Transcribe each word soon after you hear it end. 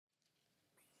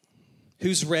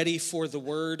Who's ready for the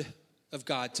word of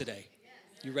God today?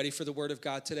 You ready for the word of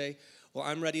God today? Well,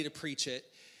 I'm ready to preach it.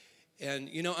 And,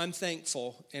 I'm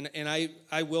thankful. And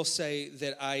I will say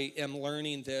that I am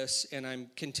learning this, and I'm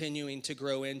continuing to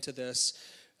grow into this.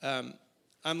 I'm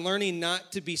learning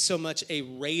not to be so much a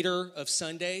raider of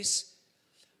Sundays,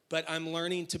 but I'm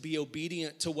learning to be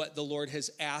obedient to what the Lord has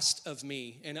asked of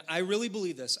me. And I really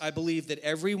believe this. I believe that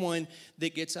everyone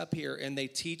that gets up here and they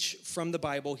teach from the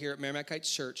Bible here at Merrimack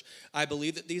Heights Church, I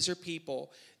believe that these are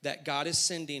people that God is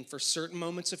sending for certain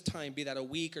moments of time, be that a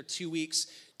week or 2 weeks,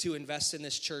 to invest in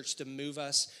this church, to move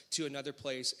us to another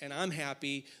place. And I'm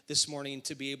happy this morning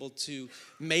to be able to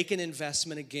make an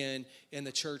investment again in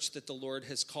the church that the Lord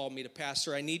has called me to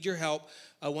pastor. I need your help.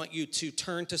 I want you to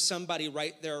turn to somebody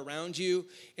right there around you,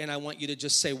 and I want you to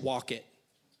just say, walk it.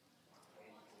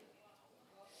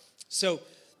 So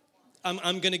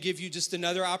I'm going to give you just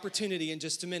another opportunity in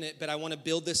just a minute, but I want to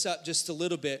build this up just a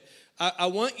little bit. I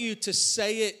want you to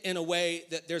say it in a way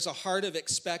that there's a heart of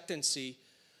expectancy.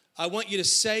 I want you to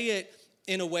say it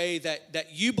in a way that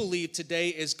you believe today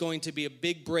is going to be a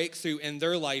big breakthrough in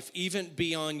their life, even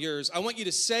beyond yours. I want you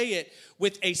to say it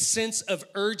with a sense of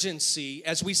urgency,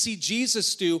 as we see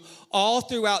Jesus do all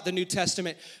throughout the New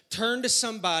Testament. Turn to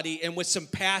somebody and with some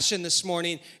passion this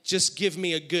morning, just give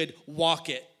me a good walk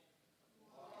it.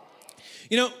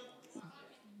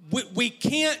 We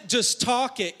can't just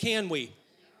talk it, can we?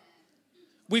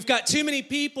 We've got too many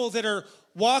people that are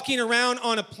walking around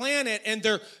on a planet and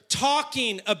they're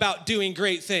talking about doing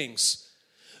great things.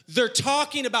 They're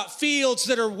talking about fields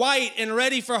that are white and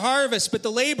ready for harvest, but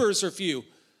the laborers are few.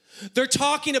 They're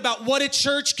talking about what a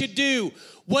church could do,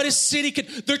 what a city could.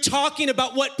 They're talking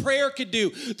about what prayer could do.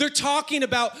 They're talking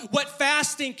about what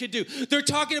fasting could do. They're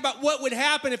talking about what would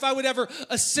happen if I would ever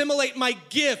assimilate my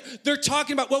gift. They're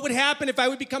talking about what would happen if I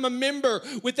would become a member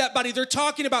with that body. They're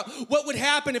talking about what would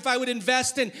happen if I would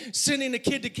invest in sending a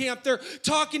kid to camp. They're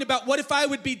talking about what if I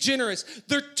would be generous.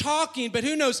 They're talking, but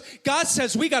who knows? God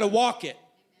says we got to walk it.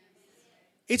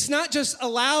 It's not just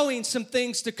allowing some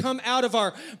things to come out of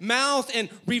our mouth and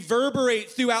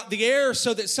reverberate throughout the air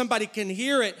so that somebody can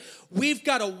hear it. We've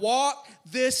got to walk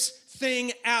this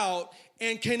thing out.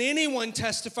 And can anyone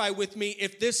testify with me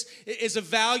if this is of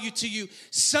value to you?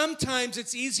 Sometimes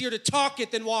it's easier to talk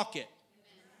it than walk it.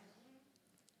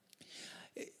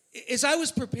 As I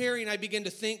was preparing, I began to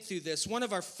think through this. One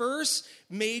of our first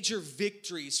major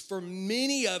victories for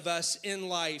many of us in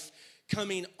life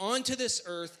coming onto this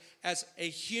earth as a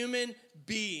human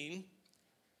being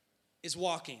is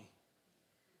walking.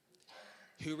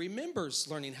 Who remembers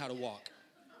learning how to walk?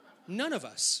 None of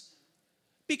us.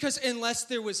 Because unless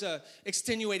there was a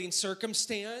extenuating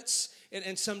circumstance,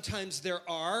 and sometimes there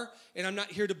are, and I'm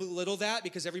not here to belittle that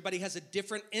because everybody has a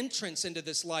different entrance into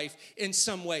this life in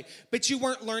some way, but you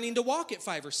weren't learning to walk at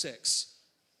 5 or 6.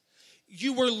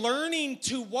 You were learning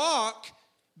to walk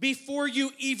before you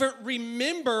even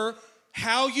remember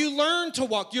how you learn to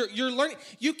walk. You're learning.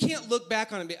 You can't look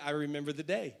back on it. I remember the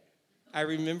day.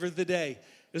 It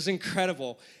was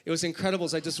incredible. It was incredible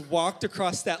as I just walked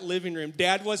across that living room.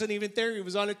 Dad wasn't even there. He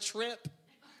was on a trip.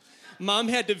 Mom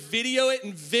had to video it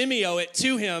and Vimeo it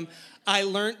to him. I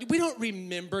learned. We don't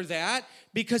remember that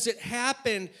because it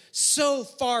happened so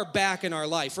far back in our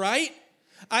life, right?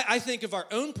 I think of our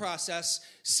own process,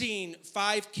 seeing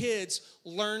 5 kids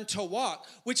learn to walk,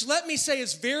 which let me say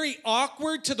is very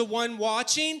awkward to the one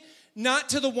watching, not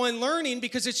to the one learning,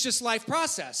 because it's just life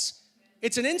process.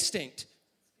 It's an instinct.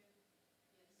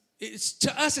 It's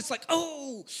to us, it's like,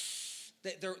 oh,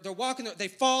 they're walking, they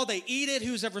fall, they eat it.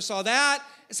 Who's ever saw that?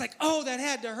 It's like, oh, that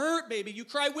had to hurt, baby. You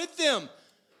cry with them.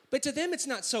 But to them, it's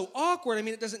not so awkward. I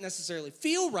mean, it doesn't necessarily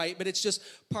feel right, but it's just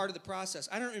part of the process.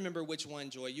 I don't remember which one,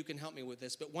 Joy. You can help me with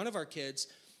this. But one of our kids,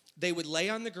 they would lay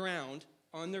on the ground,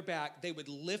 on their back. They would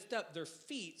lift up their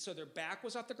feet so their back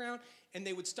was off the ground, and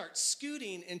they would start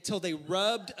scooting until they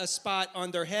rubbed a spot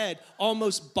on their head,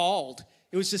 almost bald.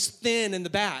 It was just thin in the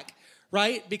back,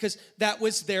 right? Because that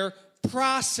was their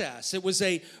process. It was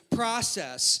a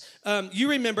process. You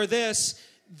remember this.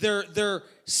 They're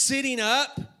sitting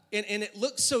up. And it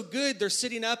looks so good. They're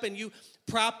sitting up and you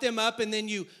prop them up and then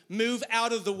you move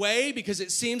out of the way because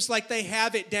it seems like they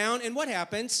have it down. And what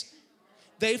happens?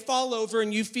 They fall over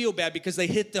and you feel bad because they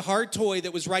hit the hard toy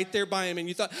that was right there by them. And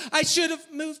you thought, I should have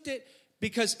moved it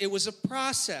because it was a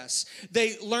process.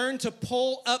 They learn to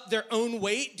pull up their own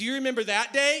weight. Do you remember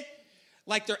that day?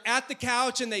 Like they're at the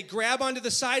couch and they grab onto the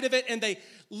side of it and they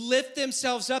lift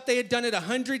themselves up. They had done it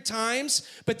 100 times,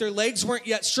 but their legs weren't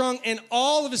yet strong. And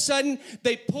all of a sudden,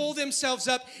 they pull themselves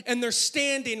up and they're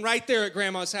standing right there at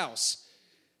Grandma's house.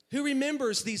 Who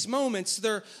remembers these moments?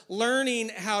 They're learning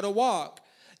how to walk.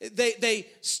 They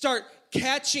start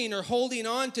catching or holding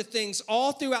on to things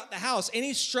all throughout the house,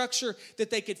 any structure that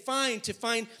they could find to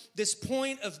find this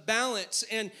point of balance.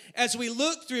 And as we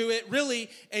look through it, really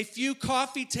a few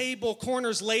coffee table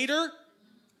corners later,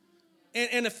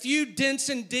 and a few dents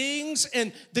and dings,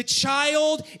 and the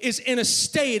child is in a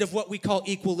state of what we call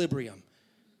equilibrium.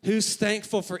 Who's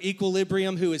thankful for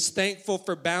equilibrium? Who is thankful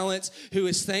for balance? Who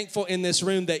is thankful in this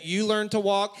room that you learn to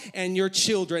walk and your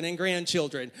children and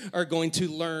grandchildren are going to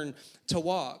learn to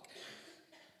walk?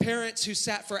 Parents who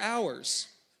sat for hours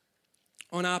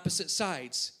on opposite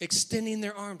sides, extending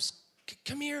their arms.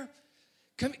 Come here.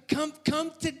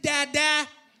 Come to Dada.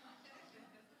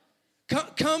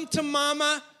 Come to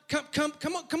Mama.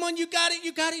 Come on, you got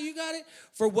it.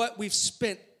 For what we've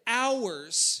spent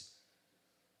hours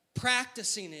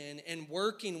practicing in and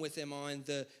working with him on,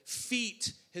 the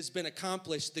feat has been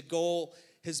accomplished, the goal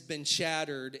has been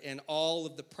shattered, and all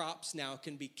of the props now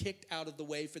can be kicked out of the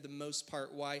way for the most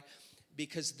part. Why?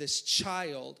 Because this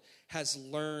child has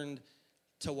learned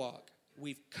to walk.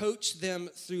 We've coached them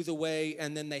through the way,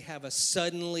 and then they have a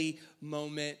suddenly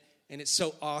moment, and it's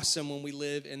so awesome when we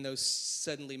live in those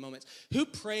suddenly moments. Who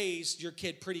praised your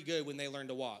kid pretty good when they learn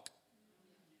to walk?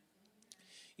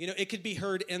 You know, it could be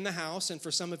heard in the house, and for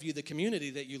some of you, the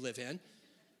community that you live in.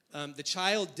 The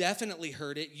child definitely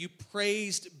heard it. You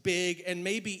praised big, and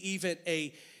maybe even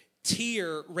a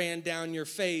tear ran down your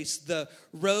face. The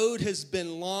road has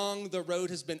been long, the road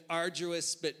has been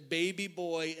arduous, but baby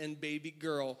boy and baby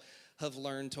girl have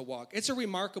learned to walk. It's a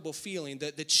remarkable feeling.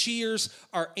 The cheers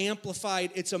are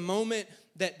amplified. It's a moment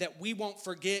that we won't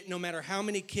forget no matter how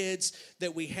many kids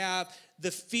that we have.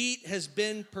 The feat has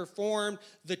been performed.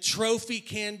 The trophy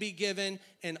can be given.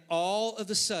 And all of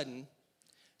a sudden,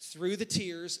 through the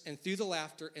tears and through the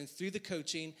laughter and through the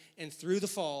coaching and through the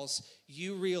falls,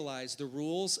 you realize the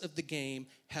rules of the game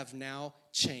have now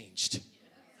changed.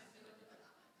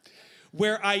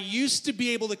 Where I used to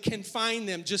be able to confine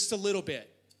them just a little bit,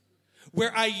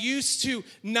 where I used to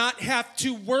not have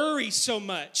to worry so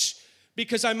much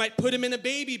because I might put them in a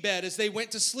baby bed as they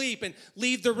went to sleep and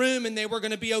leave the room and they were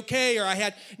going to be okay.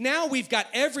 Or now we've got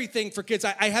everything for kids.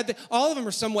 All of them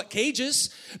are somewhat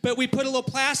cages, but we put a little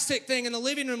plastic thing in the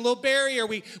living room, a little barrier.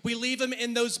 We leave them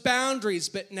in those boundaries,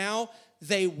 but now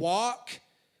they walk,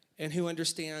 and who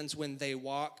understands when they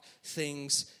walk,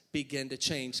 things begin to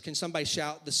change. Can somebody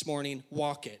shout this morning,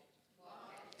 walk it?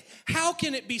 Walk it. How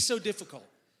can it be so difficult?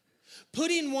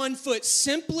 Putting one foot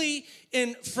simply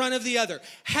in front of the other.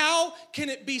 How can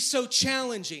it be so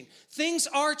challenging? Things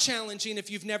are challenging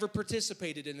if you've never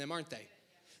participated in them, aren't they?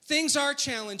 Things are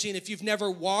challenging if you've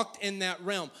never walked in that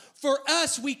realm. For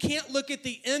us, we can't look at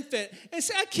the infant and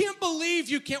say, I can't believe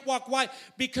you can't walk. Why?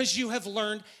 Because you have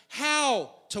learned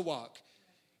how to walk.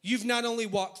 You've not only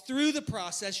walked through the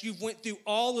process, you've went through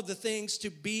all of the things to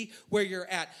be where you're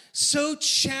at. So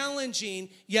challenging,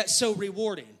 yet so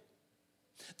rewarding.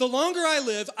 The longer I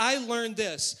live, I learned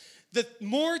this. The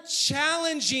more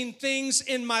challenging things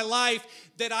in my life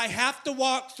that I have to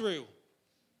walk through.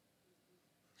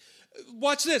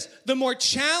 Watch this. The more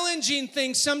challenging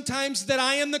things sometimes that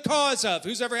I am the cause of.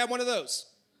 Who's ever had one of those?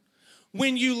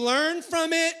 When you learn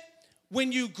from it,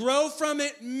 when you grow from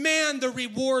it, man, the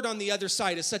reward on the other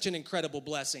side is such an incredible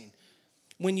blessing.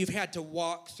 When you've had to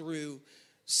walk through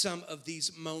some of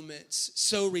these moments,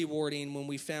 so rewarding when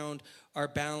we found our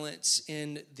balance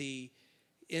in the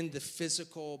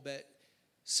physical, but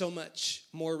so much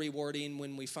more rewarding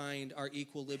when we find our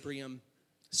equilibrium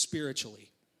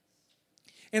spiritually.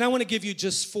 And I want to give you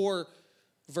just 4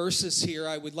 verses here.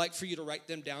 I would like for you to write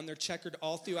them down. They're checkered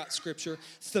all throughout Scripture,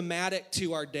 thematic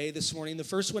to our day this morning. The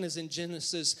first one is in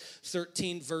Genesis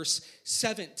 13, verse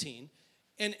 17.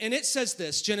 And it says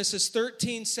this, Genesis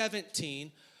 13,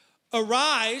 17,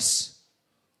 arise,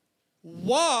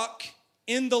 walk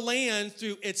in the land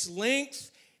through its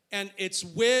length and its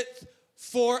width,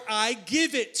 for I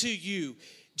give it to you.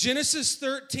 Genesis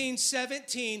 13,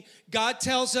 17, God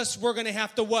tells us we're going to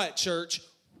have to what, church?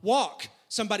 Walk.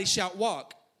 Somebody shout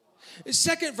walk. The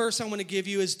second verse I want to give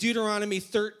you is Deuteronomy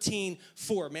 13,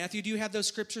 4. Matthew, do you have those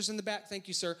scriptures in the back? Thank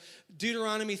you, sir.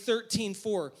 Deuteronomy 13,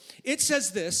 4. It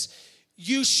says this,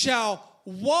 you shall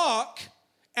walk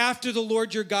after the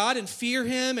Lord your God and fear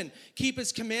him and keep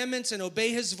his commandments and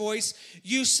obey his voice.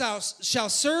 You shall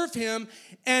serve him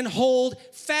and hold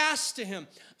fast to him.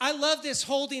 I love this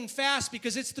holding fast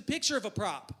because it's the picture of a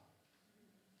prop.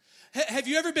 Have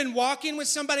you ever been walking with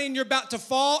somebody and you're about to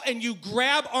fall and you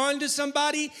grab onto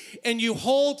somebody and you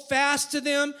hold fast to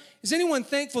them? Is anyone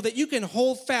thankful that you can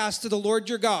hold fast to the Lord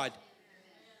your God?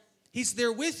 He's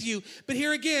there with you. But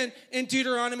here again in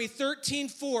Deuteronomy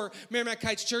 13:4, Merrimack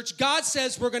Heights Church, God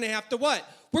says we're going to have to what?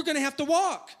 We're going to have to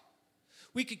walk.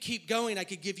 We could keep going. I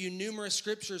could give you numerous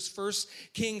scriptures. 1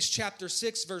 Kings chapter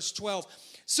 6, verse 12.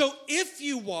 So if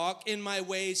you walk in my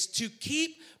ways to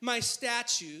keep my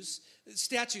statutes,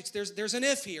 there's an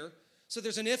if here. So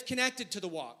there's an if connected to the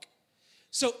walk.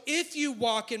 So if you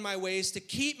walk in my ways to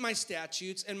keep my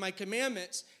statutes and my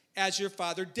commandments as your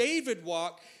father David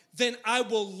walked, then I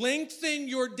will lengthen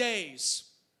your days.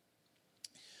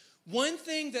 One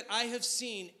thing that I have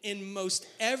seen in most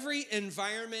every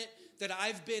environment that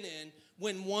I've been in,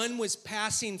 when one was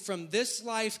passing from this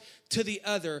life to the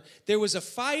other, there was a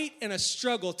fight and a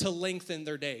struggle to lengthen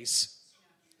their days.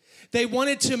 They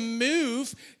wanted to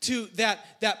move to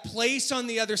that place on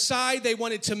the other side. They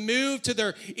wanted to move to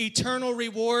their eternal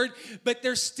reward, but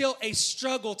there's still a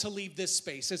struggle to leave this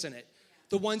space, isn't it?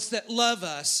 The ones that love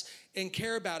us and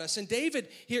care about us. And David,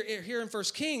 here in 1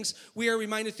 Kings, we are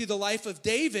reminded through the life of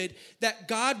David that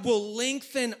God will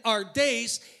lengthen our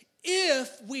days if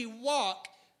we walk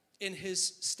in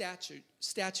his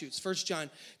statutes. 1 John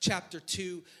chapter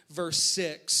 2, verse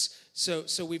 6. So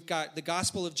we've got the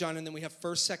Gospel of John, and then we have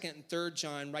 1st, 2nd, and 3rd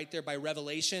John right there by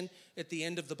Revelation at the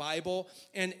end of the Bible.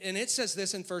 And it says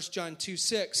this in 1 John 2,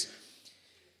 6.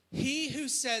 He who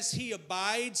says he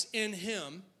abides in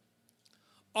him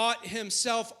ought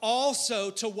himself also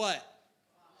to what?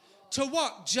 To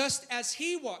walk just as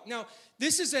he walked. Now,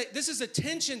 this is a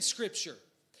tension scripture,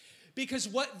 because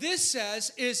what this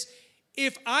says is,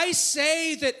 if I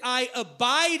say that I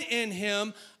abide in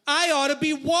him, I ought to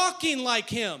be walking like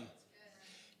him.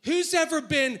 Who's ever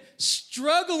been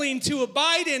struggling to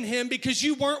abide in him because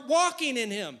you weren't walking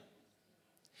in him?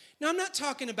 Now, I'm not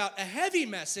talking about a heavy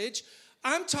message.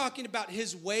 I'm talking about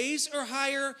his ways are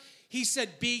higher. He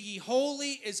said, be ye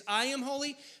holy as I am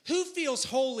holy. Who feels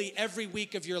holy every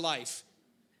week of your life?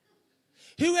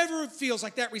 Whoever feels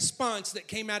like that response that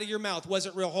came out of your mouth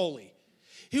wasn't real holy?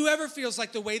 Whoever feels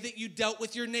like the way that you dealt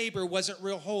with your neighbor wasn't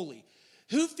real holy?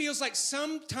 Who feels like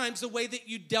sometimes the way that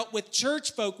you dealt with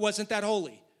church folk wasn't that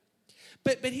holy?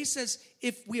 But he says,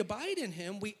 if we abide in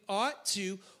him, we ought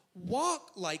to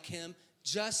walk like him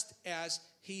just as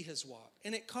he has walked.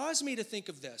 And it caused me to think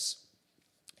of this.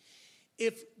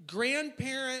 If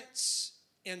grandparents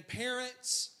and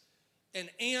parents and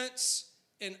aunts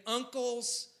and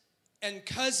uncles and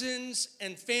cousins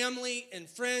and family and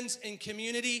friends and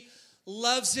community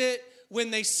loves it when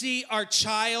they see our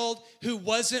child who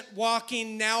wasn't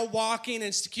walking, now walking, and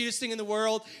it's the cutest thing in the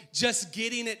world, just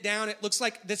getting it down. It looks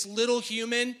like this little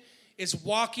human is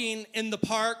walking in the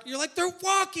park. You're like, they're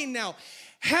walking now.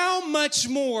 How much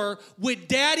more would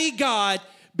Daddy God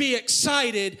be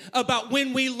excited about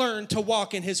when we learn to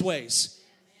walk in his ways?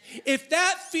 If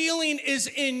that feeling is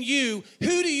in you,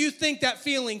 who do you think that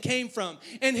feeling came from?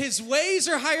 And his ways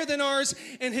are higher than ours,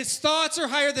 and his thoughts are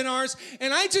higher than ours.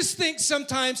 And I just think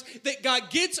sometimes that God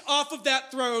gets off of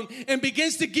that throne and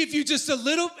begins to give you just a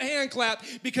little hand clap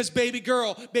because baby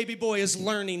girl, baby boy is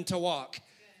learning to walk.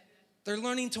 They're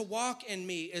learning to walk in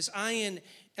me as I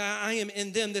am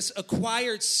in them, this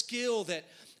acquired skill that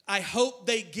I hope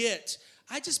they get.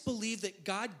 I just believe that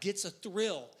God gets a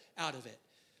thrill out of it.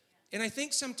 And I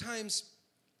think sometimes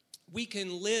we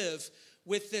can live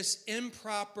with this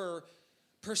improper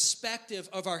perspective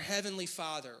of our Heavenly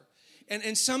Father.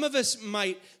 And some of us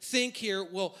might think here,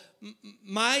 well,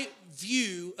 my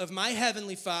view of my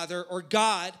Heavenly Father or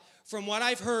God, from what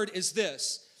I've heard, is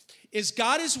this. Is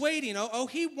God is waiting.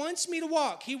 He wants me to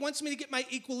walk. He wants me to get my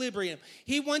equilibrium.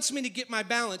 He wants me to get my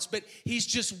balance. But he's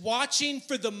just watching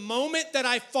for the moment that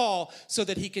I fall so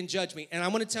that he can judge me. And I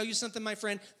want to tell you something, my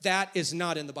friend. That is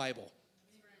not in the Bible.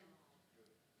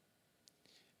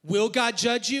 Will God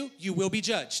judge you? You will be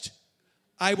judged.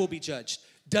 I will be judged.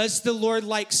 Does the Lord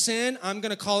like sin? I'm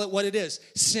going to call it what it is.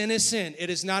 Sin is sin. It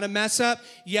is not a mess up.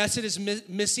 Yes, it is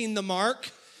missing the mark.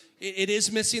 It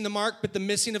is missing the mark, but the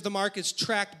missing of the mark is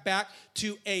tracked back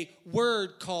to a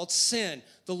word called sin.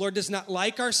 The Lord does not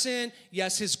like our sin.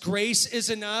 Yes, his grace is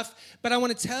enough. But I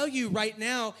want to tell you right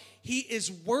now, he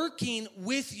is working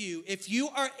with you. If you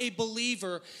are a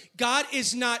believer, God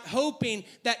is not hoping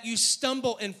that you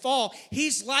stumble and fall.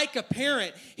 He's like a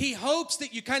parent. He hopes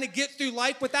that you kind of get through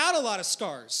life without a lot of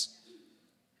scars.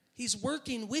 He's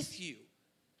working with you.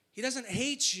 He doesn't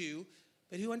hate you,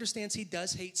 but who understands he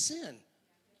does hate sin?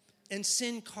 And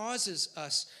sin causes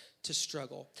us to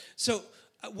struggle. So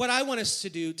what I want us to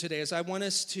do today is I want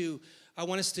us to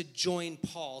join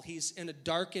Paul. He's in a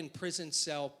darkened prison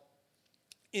cell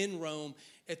in Rome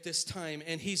at this time,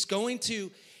 and he's going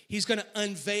to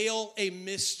unveil a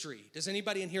mystery. Does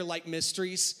anybody in here like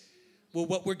mysteries? Well,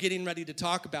 what we're getting ready to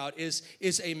talk about is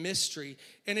a mystery,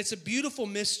 and it's a beautiful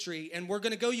mystery. And we're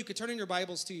going to go. You could turn in your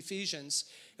Bibles to Ephesians,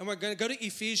 and we're going to go to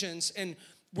Ephesians, and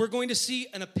we're going to see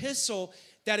an epistle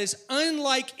that is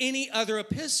unlike any other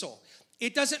epistle.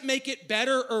 It doesn't make it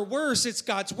better or worse. It's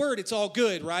God's word. It's all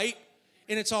good, right?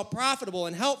 And it's all profitable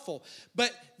and helpful.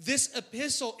 But this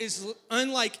epistle is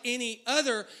unlike any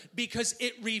other because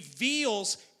it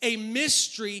reveals a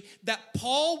mystery that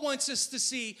Paul wants us to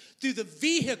see through the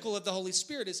vehicle of the Holy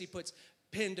Spirit, as he puts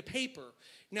pen to paper.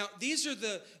 Now, these are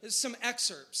some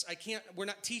excerpts. We're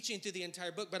not teaching through the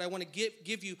entire book, but I want to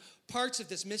give you parts of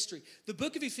this mystery. The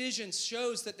book of Ephesians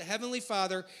shows that the Heavenly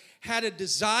Father had a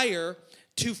desire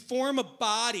to form a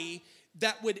body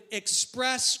that would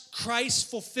express Christ's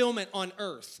fulfillment on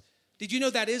earth. Did you know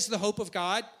that is the hope of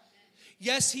God?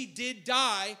 Yes, he did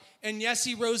die, and yes,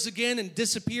 he rose again and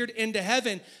disappeared into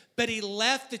heaven, but he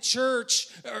left the church,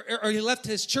 or he left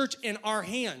his church in our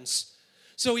hands.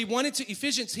 So he wanted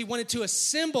to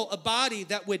assemble a body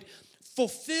that would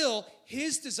fulfill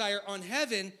his desire on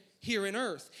heaven here in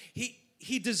earth.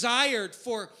 He desired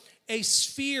for a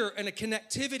sphere and a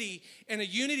connectivity and a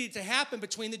unity to happen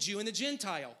between the Jew and the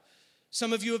Gentile.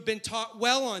 Some of you have been taught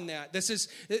well on that.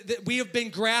 We have been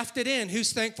grafted in.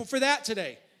 Who's thankful for that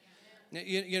today?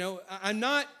 You know, I'm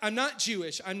not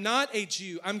Jewish. I'm not a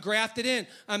Jew. I'm grafted in.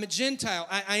 I'm a Gentile.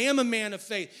 I am a man of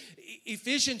faith.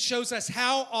 Ephesians shows us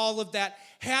how all of that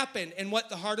happened and what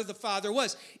the heart of the Father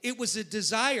was. It was a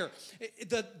desire.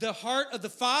 The heart of the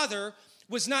Father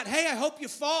was not, hey, I hope you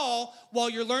fall while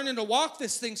you're learning to walk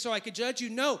this thing so I could judge you.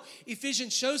 No,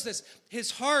 Ephesians shows this.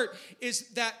 His heart is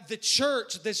that the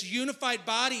church, this unified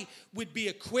body, would be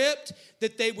equipped,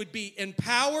 that they would be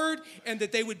empowered, and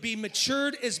that they would be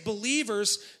matured as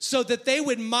believers so that they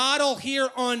would model here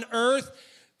on earth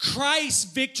Christ's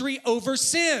victory over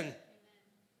sin.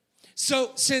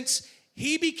 So since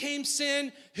he became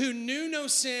sin who knew no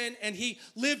sin, and he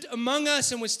lived among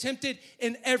us and was tempted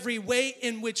in every way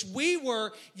in which we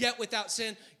were, yet without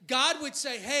sin, God would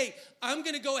say, hey, I'm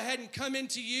going to go ahead and come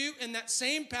into you, and that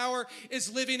same power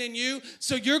is living in you.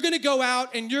 So you're going to go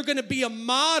out and you're going to be a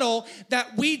model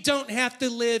that we don't have to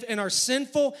live in our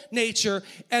sinful nature.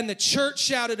 And the church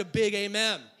shouted a big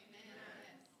amen.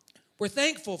 We're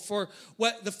thankful for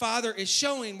what the Father is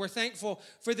showing. We're thankful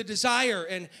for the desire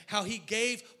and how he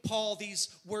gave Paul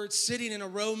these words sitting in a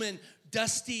Roman,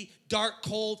 dusty, dark,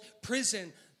 cold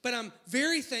prison. But I'm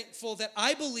very thankful that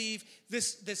I believe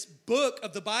this book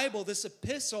of the Bible, this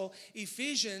epistle,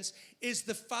 Ephesians, is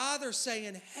the Father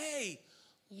saying, hey,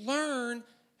 learn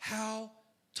how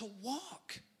to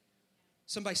walk.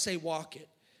 Somebody say walk it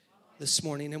this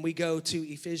morning. And we go to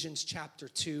Ephesians chapter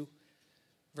 2.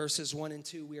 Verses 1 and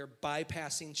 2, we are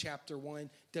bypassing chapter 1.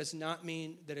 Does not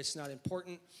mean that it's not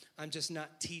important. I'm just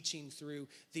not teaching through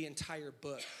the entire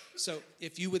book. So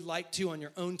if you would like to, on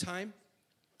your own time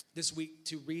this week,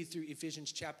 to read through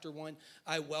Ephesians chapter 1,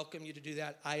 I welcome you to do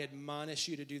that. I admonish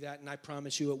you to do that, and I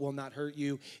promise you it will not hurt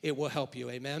you. It will help you,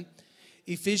 amen?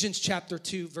 Ephesians chapter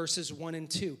 2, verses 1 and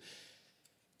 2.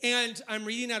 And I'm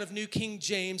reading out of New King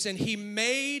James, and he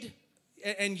made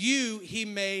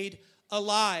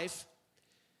alive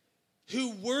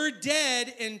who were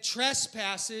dead in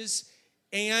trespasses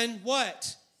and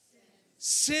what?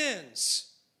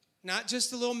 Sins. Not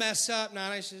just a little mess up,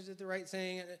 not I should have did the right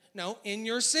thing. No, in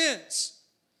your sins.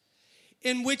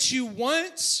 In which you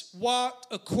once walked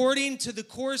according to the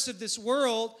course of this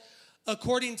world,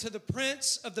 according to the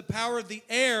prince of the power of the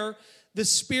air, the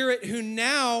spirit who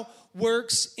now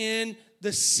works in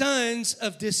the sons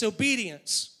of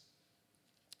disobedience.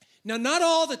 Now, not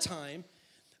all the time,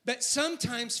 but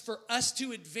sometimes for us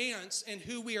to advance in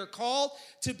who we are called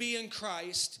to be in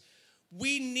Christ,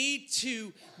 we need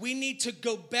to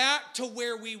go back to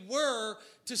where we were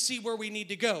to see where we need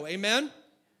to go. Amen?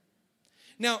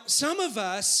 Now, some of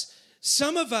us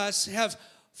have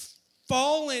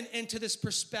fallen into this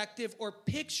perspective or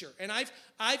picture, and I've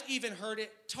even heard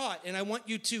it taught, and I want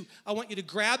you to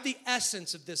grab the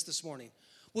essence of this morning.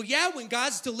 Well, yeah, when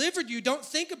God's delivered you, don't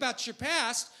think about your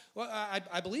past. Well,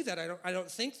 I believe that. I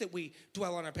don't think that we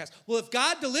dwell on our past. Well, if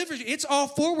God delivers you, it's all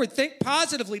forward. Think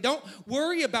positively. Don't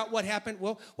worry about what happened.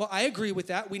 Well, I agree with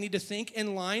that. We need to think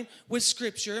in line with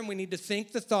Scripture, and we need to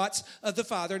think the thoughts of the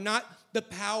Father, not the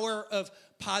power of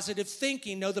positive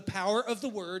thinking. No, the power of the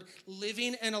Word,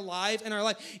 living and alive in our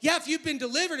life. Yeah, if you've been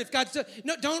delivered, if God's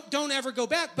no, don't ever go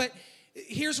back. But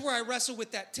here's where I wrestle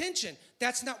with that tension.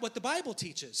 That's not what the Bible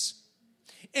teaches.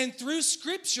 And through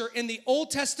Scripture in the Old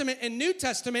Testament and New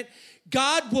Testament,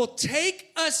 God will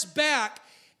take us back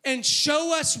and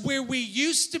show us where we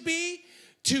used to be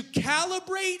to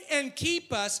calibrate and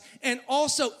keep us and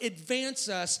also advance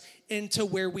us into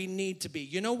where we need to be.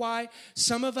 You know why?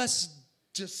 Some of us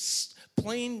just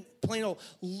plain old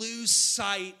lose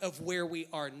sight of where we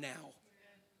are now.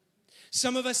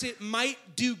 Some of us, it might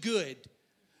do good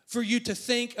for you to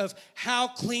think of how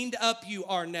cleaned up you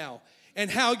are now and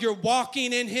how you're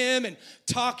walking in him and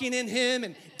talking in him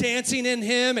and dancing in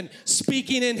him and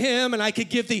speaking in him, and I could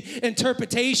give the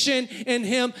interpretation in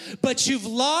him, but you've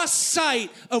lost sight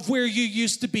of where you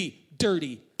used to be,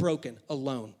 dirty, broken,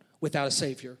 alone, without a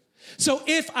Savior. So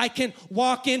if I can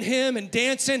walk in him and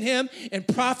dance in him and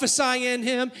prophesy in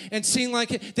him and sing like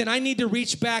him, then I need to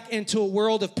reach back into a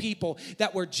world of people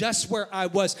that were just where I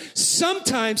was.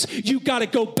 Sometimes you got to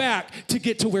go back to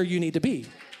get to where you need to be.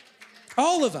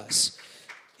 All of us.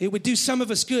 It would do some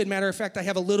of us good. Matter of fact, I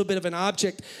have a little bit of an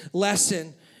object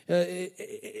lesson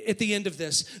at the end of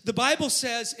this. The Bible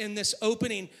says in this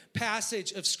opening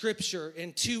passage of Scripture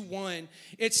in 2:1,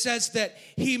 it says that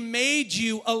he made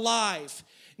you alive.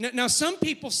 Now, some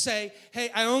people say, hey,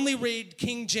 I only read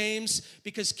King James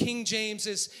because King James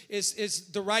is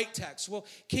the right text. Well,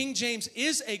 King James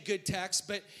is a good text,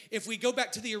 but if we go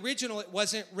back to the original, it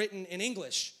wasn't written in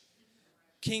English.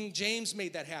 King James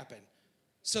made that happen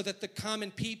so that the common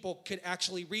people could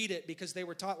actually read it, because they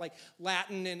were taught like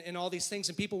Latin and all these things,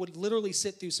 and people would literally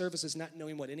sit through services not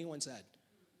knowing what anyone said.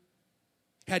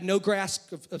 Had no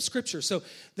grasp of Scripture. So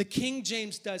the King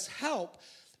James does help,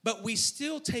 but we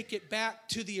still take it back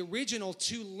to the original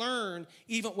to learn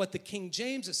even what the King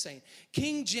James is saying.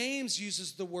 King James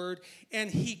uses the word, and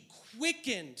he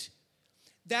quickened.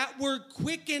 That word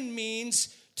quicken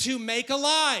means to make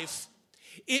alive.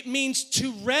 It means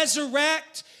to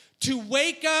resurrect, to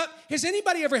wake up. Has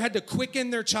anybody ever had to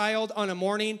quicken their child on a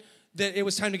morning that it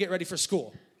was time to get ready for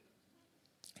school?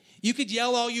 You could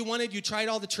yell all you wanted. You tried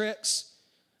all the tricks.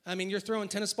 I mean, you're throwing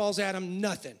tennis balls at them,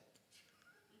 nothing.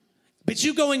 But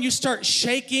you go and you start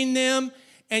shaking them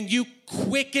and you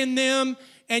quicken them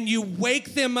and you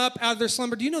wake them up out of their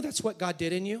slumber. Do you know that's what God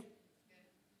did in you?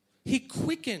 He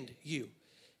quickened you.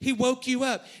 He woke you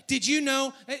up. Did you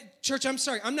know, church, I'm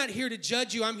sorry, I'm not here to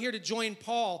judge you. I'm here to join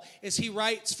Paul as he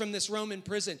writes from this Roman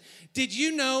prison. Did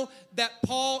you know that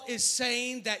Paul is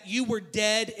saying that you were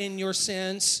dead in your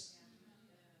sins?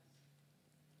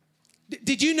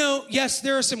 Did you know, yes,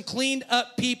 there are some cleaned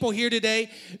up people here today,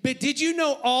 but did you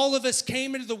know all of us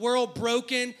came into the world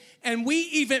broken, and we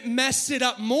even messed it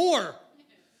up more?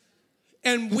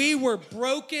 And we were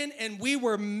broken, and we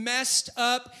were messed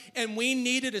up, and we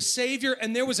needed a Savior,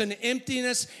 and there was an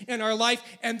emptiness in our life,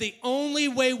 and the only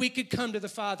way we could come to the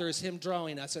Father is him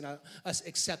drawing us and us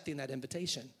accepting that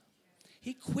invitation.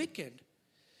 He quickened.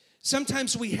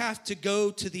 Sometimes we have to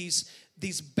go to these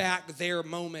back there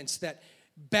moments that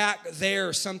back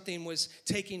there something was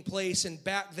taking place, and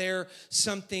back there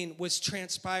something was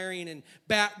transpiring, and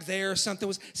back there something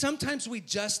was. Sometimes we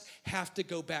just have to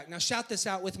go back. Now shout this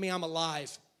out with me. I'm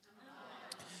alive.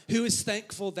 Who is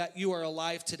thankful that you are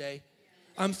alive today?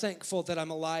 I'm thankful that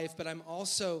I'm alive, but I'm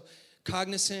also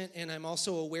cognizant and I'm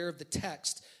also aware of the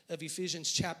text of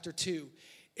Ephesians chapter 2.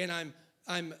 And I'm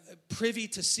privy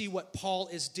to see what Paul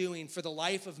is doing for the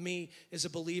life of me as a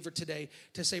believer today,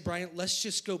 to say, Brian, let's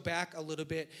just go back a little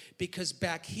bit, because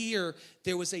back here,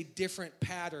 there was a different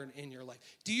pattern in your life.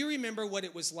 Do you remember what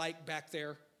it was like back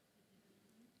there?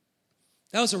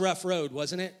 That was a rough road,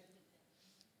 wasn't it?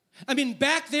 I mean,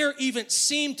 back there even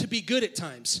seemed to be good at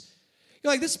times.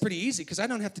 You're like, this is pretty easy because I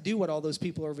don't have to do what all those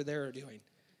people over there are doing.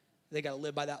 They got to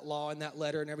live by that law and that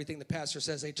letter and everything the pastor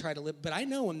says they try to live. But I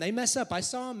know them. They mess up. I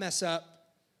saw them mess up.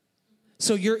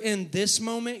 So you're in this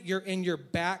moment. You're in your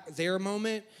back there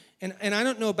moment. And I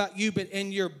don't know about you, but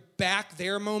in your back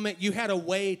there moment, you had a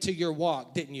way to your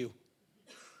walk, didn't you?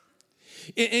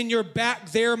 In your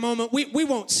back there moment, we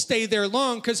won't stay there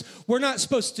long because we're not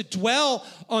supposed to dwell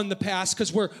on the past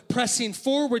because we're pressing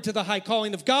forward to the high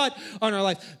calling of God on our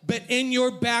life. But in your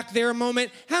back there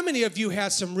moment, how many of you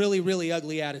had some really, really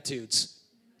ugly attitudes?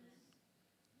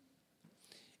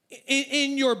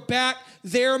 In your back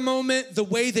there moment, the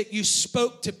way that you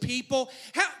spoke to people,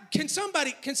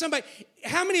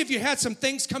 how many of you had some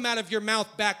things come out of your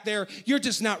mouth back there you're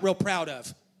just not real proud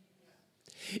of?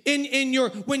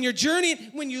 When you're journeying,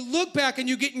 when you look back and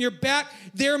you get in your back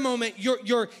there moment,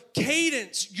 your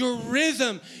cadence, your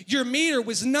rhythm, your meter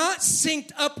was not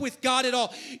synced up with God at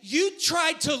all. You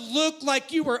tried to look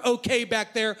like you were okay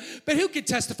back there, but who could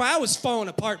testify? I was falling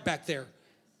apart back there.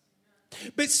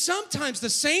 But sometimes the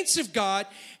saints of God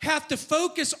have to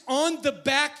focus on the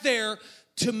back there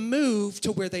to move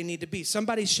to where they need to be.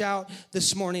 Somebody shout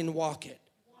this morning, walk it.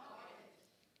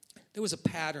 There was a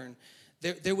pattern.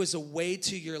 There was a way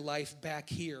to your life back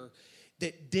here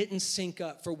that didn't sync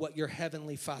up for what your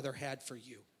heavenly Father had for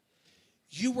you.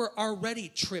 You were already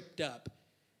tripped up,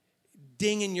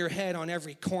 dinging your head on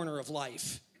every corner of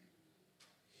life.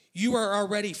 You are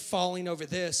already falling over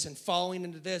this and falling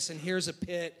into this, and here's a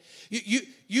pit.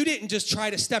 You didn't just try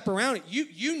to step around it.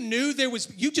 You knew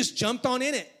you just jumped on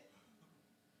in it.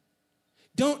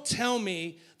 Don't tell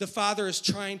me the Father is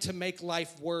trying to make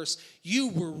life worse. You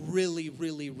were really,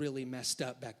 really, really messed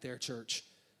up back there, church.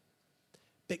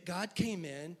 But God came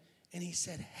in and he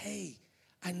said, hey,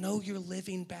 I know you're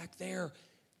living back there.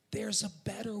 There's a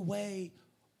better way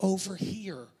over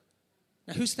here.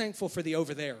 Now, who's thankful for the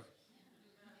over there?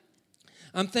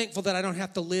 I'm thankful that I don't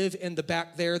have to live in the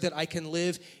back there, that I can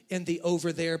live in the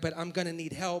over there, but I'm going to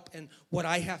need help. And what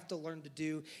I have to learn to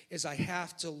do is I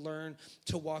have to learn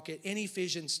to walk it. In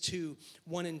Ephesians 2,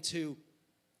 1 and 2,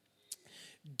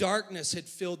 darkness had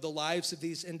filled the lives of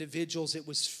these individuals. It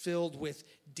was filled with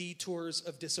detours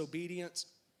of disobedience.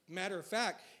 Matter of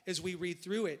fact, as we read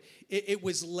through it, it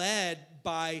was led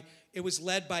by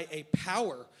a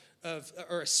power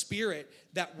or a spirit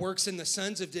that works in the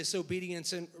sons of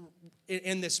disobedience. And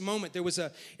in this moment, there was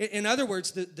in other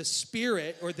words, the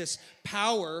spirit or this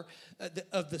power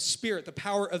of the spirit, the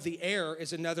power of the air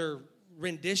is another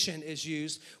rendition is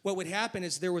used. What would happen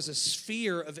is there was a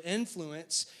sphere of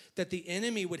influence that the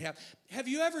enemy would have. Have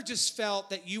you ever just felt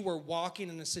that you were walking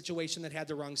in a situation that had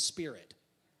the wrong spirit?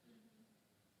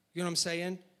 You know what I'm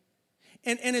saying?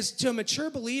 And as to a mature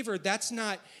believer, that's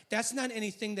not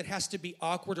anything that has to be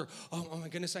awkward or, oh my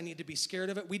goodness, I need to be scared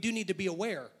of it. We do need to be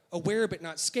aware but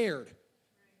not scared.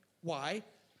 Why?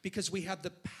 Because we have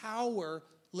the power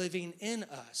living in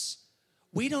us.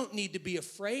 We don't need to be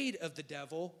afraid of the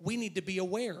devil. We need to be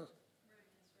aware.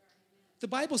 The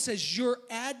Bible says your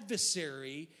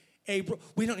adversary,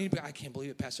 we don't need to be, I can't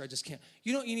believe it, Pastor, I just can't.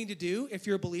 You know what you need to do? If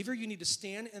you're a believer, you need to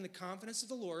stand in the confidence of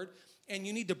the Lord, and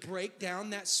you need to break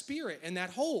down that spirit and that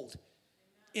hold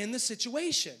in the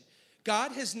situation.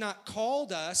 God has not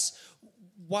called us.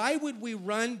 Why would we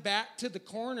run back to the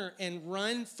corner and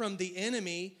run from the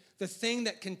enemy, the thing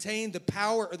that contained the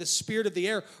power or the spirit of the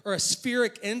air or a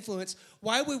spheric influence?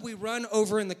 Why would we run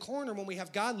over in the corner when we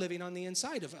have God living on the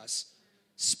inside of us?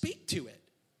 Speak to it.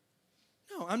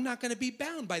 No, I'm not going to be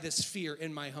bound by this fear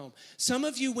in my home. Some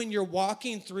of you, when you're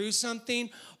walking through something,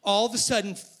 all of a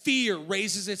sudden fear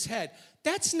raises its head.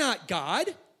 That's not God.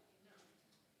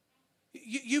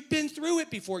 You've been through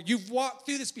it before. You've walked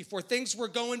through this before. Things were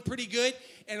going pretty good,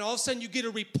 and all of a sudden you get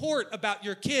a report about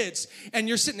your kids, and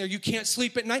you're sitting there, you can't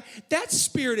sleep at night. That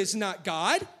spirit is not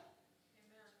God.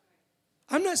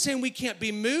 I'm not saying we can't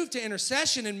be moved to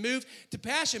intercession and moved to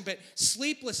passion, but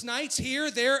sleepless nights here,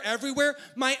 there, everywhere,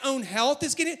 my own health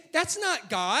is that's not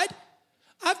God.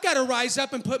 I've got to rise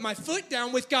up and put my foot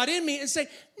down with God in me and say,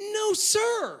 no,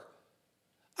 sir.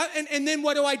 And then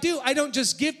what do? I don't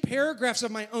just give paragraphs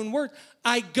of my own words.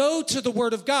 I go to the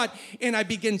Word of God, and I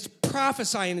begin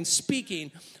prophesying and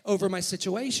speaking over my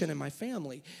situation and my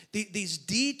family. These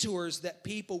detours that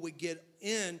people would get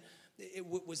in, it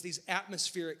was these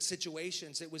atmospheric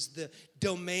situations. It was the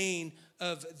domain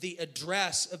of the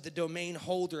address of the domain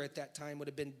holder at that time would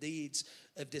have been deeds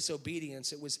of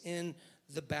disobedience. It was in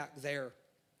the back there.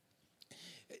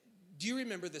 Do you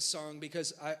remember this song?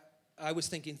 Because I was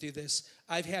thinking through this.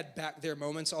 I've had back there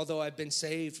moments. Although I've been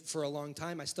saved for a long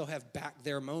time, I still have back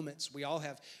there moments. We all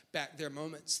have back there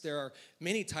moments. There are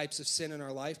many types of sin in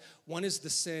our life. One is the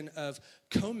sin of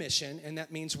commission, and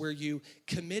that means where you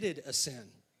committed a sin.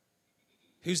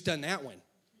 Who's done that one?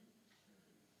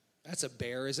 That's a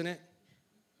bear, isn't it?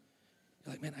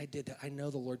 You're like, man, I did that. I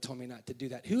know the Lord told me not to do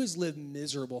that. Who has lived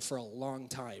miserable for a long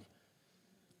time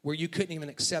where you couldn't even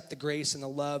accept the grace and the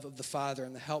love of the Father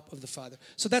and the help of the Father?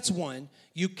 So that's one.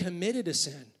 You committed a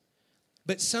sin.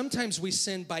 But sometimes we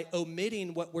sin by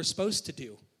omitting what we're supposed to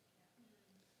do.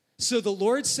 So the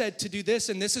Lord said to do this,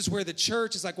 and this is where the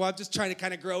church is like, well, I'm just trying to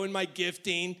kind of grow in my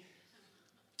gifting,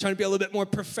 trying to be a little bit more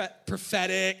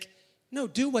prophetic. No,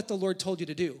 do what the Lord told you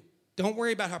to do. Don't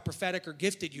worry about how prophetic or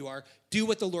gifted you are. Do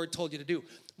what the Lord told you to do.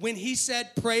 When he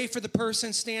said pray for the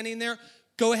person standing there,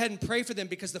 go ahead and pray for them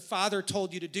because the Father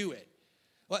told you to do it.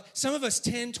 Well, some of us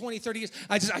 10, 20, 30 years,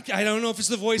 I don't know if it's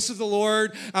the voice of the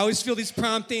Lord. I always feel these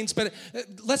promptings, but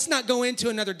let's not go into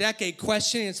another decade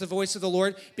questioning it's the voice of the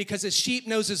Lord, because as sheep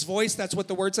knows his voice, that's what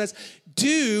the word says.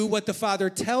 Do what the Father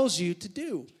tells you to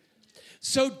do.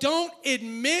 So don't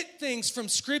admit things from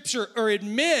Scripture or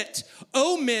omit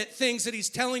things that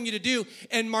he's telling you to do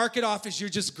and mark it off as you're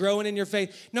just growing in your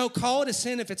faith. No, call it a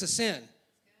sin if it's a sin.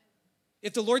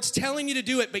 If the Lord's telling you to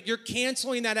do it, but you're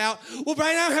canceling that out, well,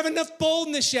 Brian, I don't have enough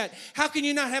boldness yet. How can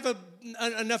you not have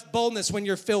enough boldness when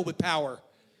you're filled with power?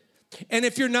 And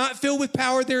if you're not filled with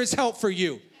power, there is help for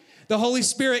you. The Holy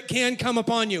Spirit can come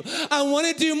upon you. I want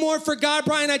to do more for God,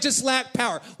 Brian. I just lack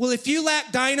power. Well, if you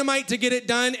lack dynamite to get it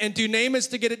done and dunamis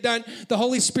to get it done, the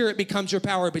Holy Spirit becomes your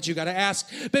power, but you got to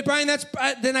ask. But Brian,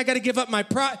 then I got to give up my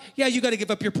pride. Yeah, you got to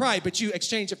give up your pride, but you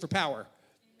exchange it for power.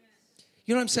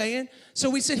 You know what I'm saying? So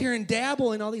we sit here and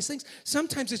dabble in all these things.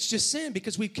 Sometimes it's just sin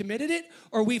because we've committed it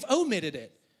or we've omitted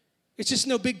it. It's just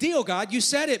no big deal, God. You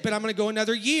said it, but I'm going to go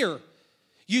another year.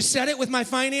 You said it with my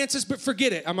finances, but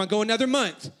forget it. I'm going to go another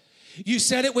month. You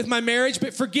said it with my marriage,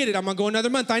 but forget it. I'm going to go another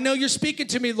month. I know you're speaking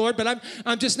to me, Lord, but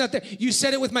I'm just not there. You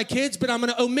said it with my kids, but I'm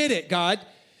going to omit it, God.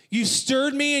 You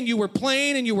stirred me and you were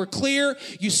plain and you were clear.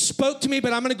 You spoke to me,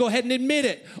 but I'm going to go ahead and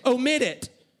omit it.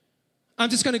 I'm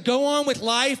just going to go on with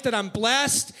life that I'm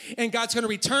blessed and God's going to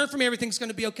return for me. Everything's going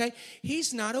to be okay.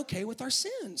 He's not okay with our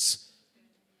sins.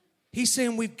 He's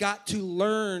saying we've got to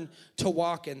learn to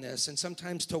walk in this. And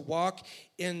sometimes to walk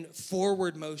in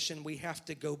forward motion, we have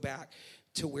to go back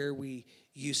to where we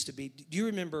used to be. Do you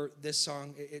remember this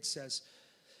song? It says,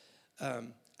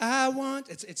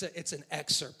 it's an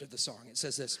excerpt of the song. It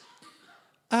says this,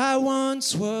 I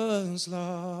once was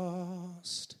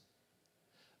lost,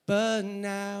 but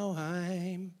now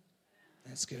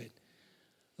that's good.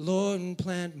 Lord, and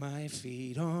plant my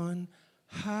feet on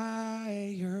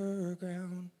higher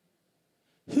ground.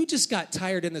 Who just got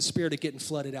tired in the spirit of getting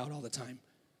flooded out all the time?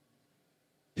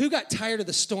 Who got tired of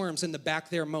the storms in the back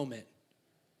there moment?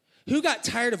 Who got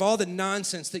tired of all the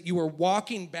nonsense that you were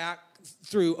walking back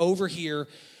through over here,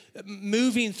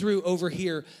 moving through over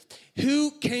here?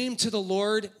 Who came to the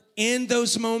Lord in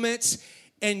those moments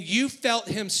and you felt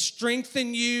him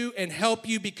strengthen you and help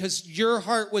you because your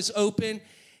heart was open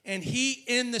and he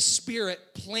in the spirit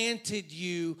planted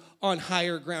you on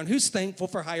higher ground? Who's thankful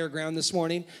for higher ground this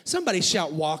morning? Somebody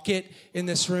shout walk it in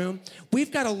this room.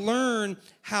 We've got to learn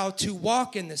how to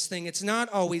walk in this thing. It's not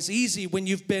always easy when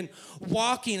you've been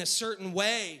walking a certain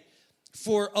way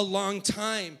for a long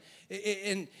time.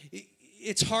 And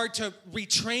it's hard to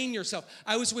retrain yourself.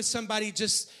 I was with somebody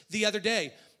just the other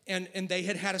day and they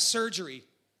had a surgery.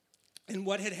 And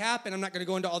what had happened, I'm not going to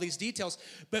go into all these details,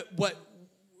 but what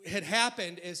had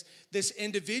happened is this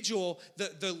individual,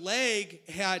 the leg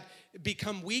had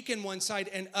become weak in one side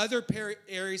and other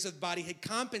areas of the body had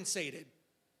compensated.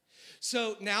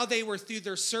 So now they were through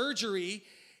their surgery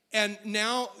and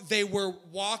now they were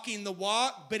walking the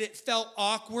walk, but it felt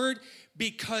awkward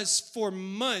because for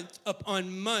month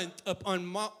upon month upon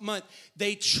month,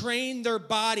 they trained their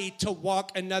body to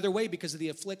walk another way because of the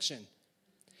affliction.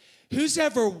 Who's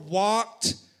ever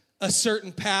walked a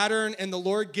certain pattern and the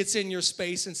Lord gets in your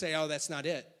space and say, oh, that's not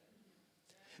it?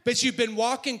 But you've been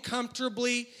walking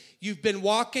comfortably, you've been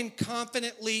walking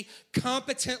confidently,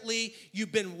 competently,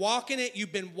 you've been walking it,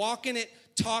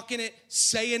 talking it,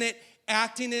 saying it,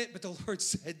 acting it, but the Lord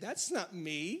said, that's not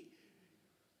me.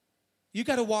 You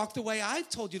got to walk the way I've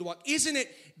told you to walk. Isn't it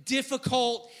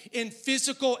difficult in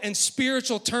physical and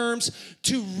spiritual terms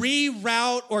to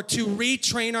reroute or to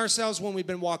retrain ourselves when we've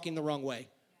been walking the wrong way?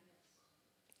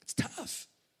 It's tough.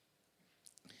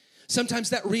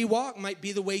 Sometimes that rewalk might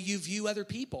be the way you view other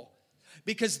people.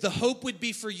 Because the hope would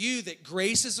be for you that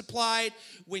grace is applied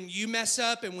when you mess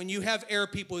up and when you have error,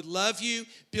 people who love you,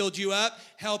 build you up,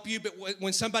 help you. But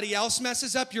when somebody else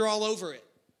messes up, you're all over it.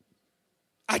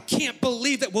 I can't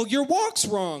believe that. Well, your walk's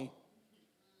wrong.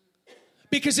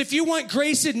 Because if you want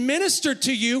grace administered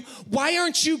to you, why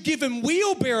aren't you given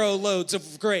wheelbarrow loads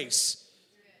of grace?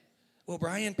 Well,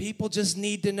 Brian, people just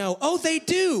need to know. Oh, they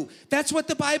do. That's what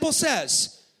the Bible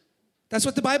says. That's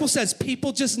what the Bible says.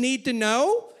 People just need to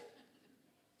know.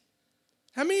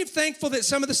 How many are thankful that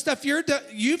some of the stuff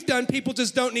you've done, people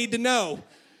just don't need to know?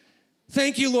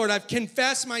 Thank you, Lord. I've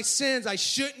confessed my sins. I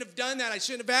shouldn't have done that. I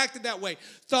shouldn't have acted that way,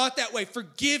 thought that way.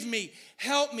 Forgive me.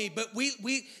 Help me. But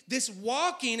this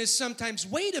walking is sometimes,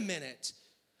 wait a minute.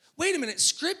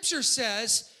 Scripture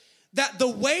says that the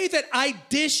way that I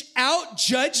dish out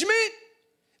judgment,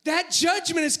 that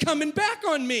judgment is coming back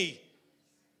on me.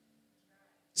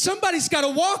 Somebody's got to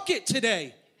walk it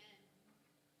today.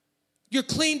 You're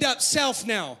cleaned up self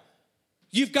now.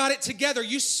 You've got it together.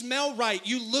 You smell right.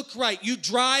 You look right. You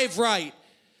drive right.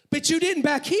 But you didn't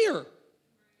back here.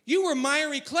 You were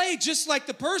miry clay, just like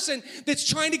the person that's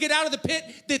trying to get out of the pit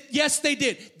that, yes, they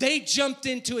did. They jumped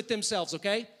into it themselves,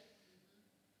 okay?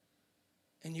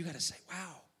 And you got to say,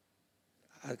 wow,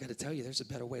 I got to tell you, there's a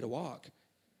better way to walk.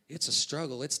 It's a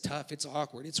struggle. It's tough. It's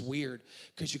awkward. It's weird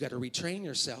because you got to retrain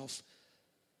yourself.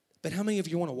 But how many of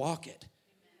you want to walk it?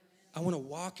 I want to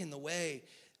walk in the way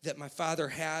that my Father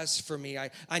has for me.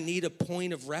 I need a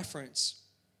point of reference.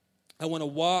 I want to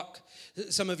walk.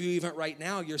 Some of you, even right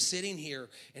now, you're sitting here,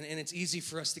 and it's easy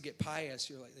for us to get pious.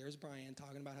 You're like, there's Brian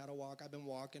talking about how to walk. I've been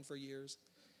walking for years,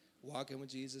 walking with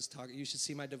Jesus. Talking. You should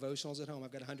see my devotionals at home.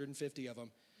 I've got 150 of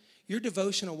them. Your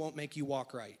devotional won't make you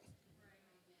walk right.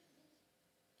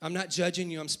 I'm not judging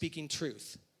you. I'm speaking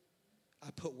truth. I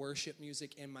put worship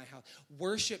music in my house.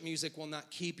 Worship music will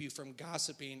not keep you from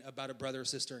gossiping about a brother or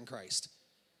sister in Christ.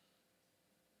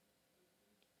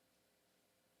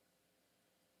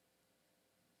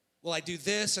 Well, I do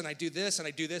this, and I do this, and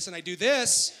I do this, and I do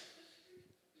this.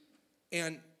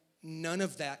 And none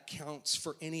of that counts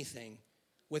for anything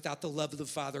without the love of the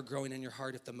Father growing in your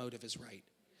heart if the motive is right.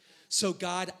 So,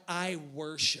 God, I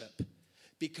worship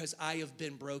because I have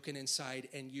been broken inside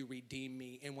and you redeem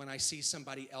me. And when I see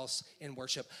somebody else in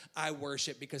worship, I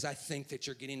worship because I think that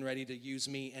you're getting ready to use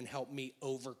me and help me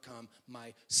overcome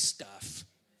my stuff.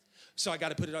 So I got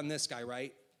to put it on this guy,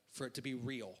 right? For it to be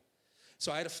real.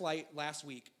 So I had a flight last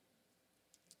week.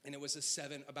 And it was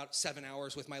about 7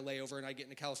 hours with my layover, and I get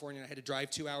into California, and I had to drive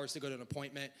 2 hours to go to an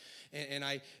appointment. And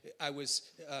I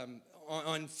was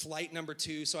on flight number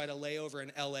 2, so I had a layover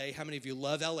in L.A. How many of you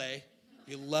love L.A.?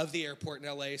 You love the airport in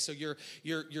L.A., so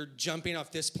you're jumping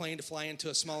off this plane to fly into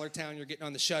a smaller town. You're getting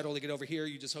on the shuttle to get over here.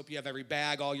 You just hope you have every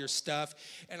bag, all your stuff.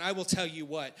 And I will tell you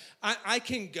what, I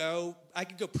can go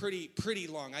pretty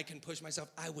long. I can push myself.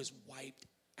 I was wiped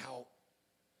out.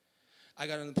 I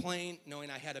got on the plane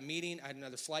knowing I had a meeting. I had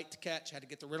another flight to catch. I had to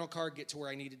get the rental car, get to where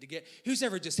I needed to get. Who's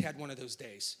ever just had one of those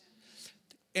days?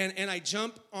 And I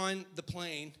jump on the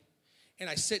plane, and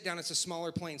I sit down. It's a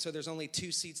smaller plane, so there's only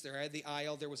 2 seats there. I had the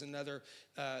aisle. There was another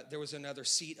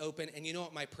seat open. And you know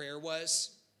what my prayer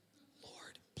was?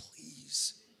 Lord,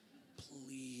 please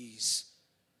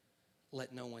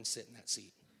let no one sit in that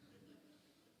seat.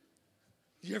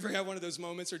 You ever have one of those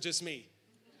moments, or just me?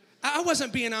 I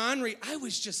wasn't being ornery. I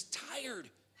was just tired.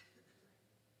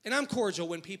 And I'm cordial.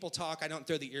 When people talk, I don't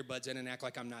throw the earbuds in and act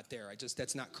like I'm not there.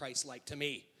 That's not Christ-like to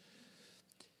me.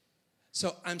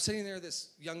 So I'm sitting there. This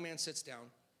young man sits down.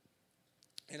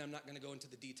 And I'm not going to go into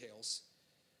the details.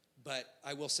 But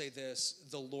I will say this.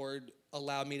 The Lord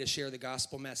allowed me to share the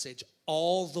gospel message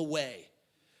all the way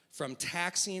from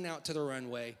taxiing out to the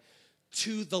runway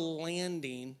to the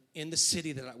landing in the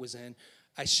city that I was in.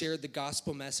 I shared the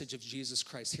gospel message of Jesus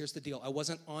Christ. Here's the deal. I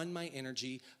wasn't on my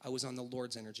energy. I was on the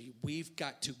Lord's energy. We've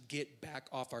got to get back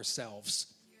off ourselves.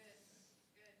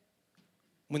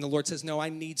 When the Lord says, no, I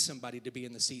need somebody to be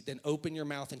in the seat, then open your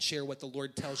mouth and share what the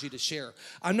Lord tells you to share.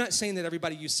 I'm not saying that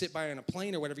everybody you sit by on a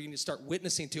plane or whatever you need to start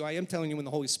witnessing to. I am telling you when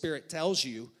the Holy Spirit tells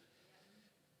you.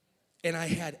 And I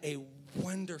had a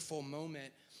wonderful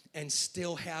moment and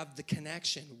still have the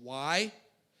connection. Why?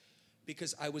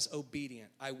 Because I was obedient.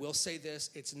 I will say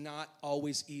this, it's not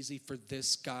always easy for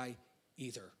this guy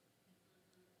either.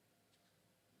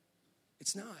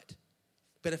 It's not.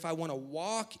 But if I want to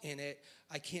walk in it,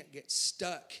 I can't get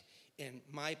stuck in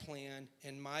my plan,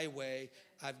 in my way.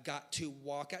 I've got to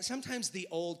walk out. Sometimes the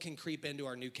old can creep into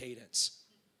our new cadence.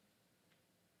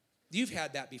 You've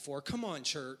had that before. Come on,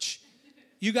 church.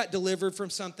 You got delivered from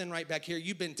something right back here.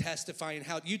 You've been testifying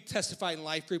you testified in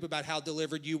life group about how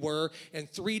delivered you were. And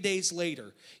 3 days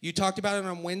later, you talked about it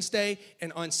on Wednesday,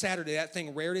 and on Saturday, that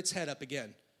thing reared its head up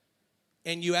again.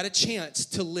 And you had a chance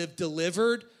to live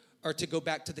delivered or to go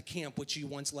back to the camp which you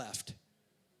once left.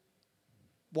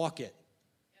 Walk it.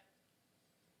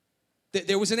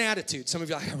 There was an attitude. Some of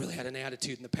you are like, I really had an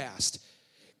attitude in the past.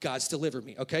 God's delivered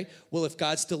me. Okay. Well, if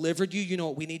God's delivered you, you know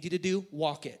what we need you to do?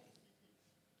 Walk it.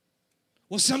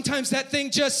 Well, sometimes that thing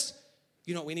just,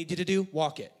 you know what we need you to do?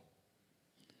 Walk it.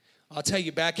 I'll tell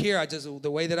you, back here,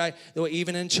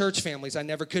 even in church families, I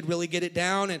never could really get it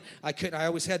down, and I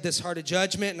always had this heart of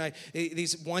judgment, and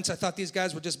once I thought these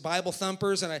guys were just Bible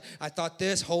thumpers, and I thought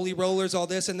this, holy rollers, all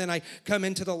this, and then I come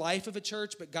into the life of a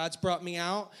church, but God's brought me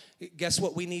out. Guess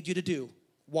what we need you to do?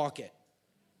 Walk it.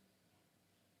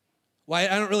 Why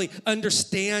I don't really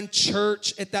understand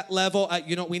church at that level.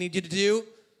 You know what we need you to do?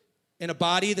 In a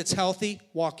body that's healthy,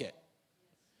 walk it.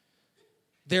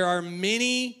 There are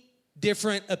many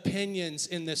different opinions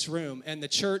in this room, and the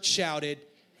church shouted,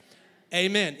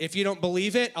 amen. If you don't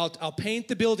believe it, I'll paint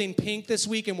the building pink this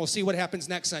week, and we'll see what happens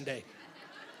next Sunday.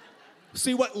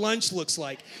 See what lunch looks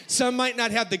like. Some might not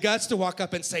have the guts to walk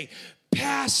up and say,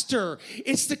 Pastor,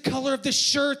 it's the color of the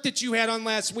shirt that you had on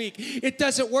last week. It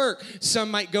doesn't work.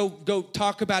 Some might go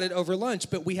talk about it over lunch,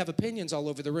 but we have opinions all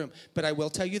over the room. But I will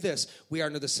tell you this, we are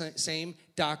under the same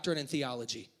doctrine and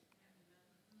theology.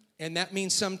 And that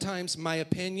means sometimes my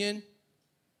opinion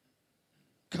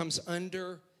comes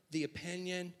under the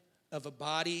opinion of a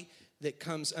body that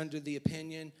comes under the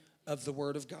opinion of the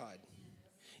Word of God.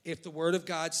 If the Word of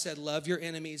God said, love your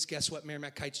enemies, guess what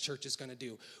Merrimack Heights Church is going to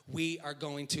do? We are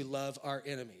going to love our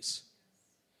enemies.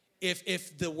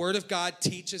 If the Word of God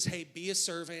teaches, hey, be a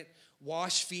servant,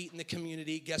 wash feet in the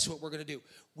community, guess what we're going to do?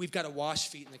 We've got to wash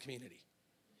feet in the community.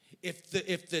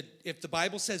 If the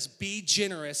Bible says be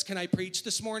generous, can I preach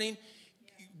this morning?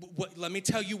 Let me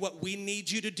tell you what we need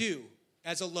you to do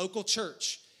as a local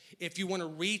church. If you want to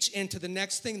reach into the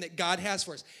next thing that God has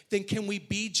for us, then can we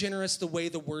be generous the way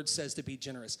the Word says to be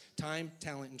generous? Time,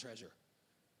 talent, and treasure.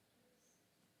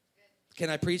 Can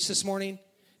I preach this morning?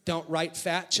 Don't write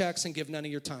fat checks and give none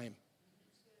of your time.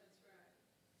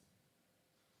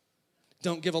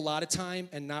 Don't give a lot of time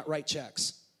and not write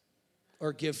checks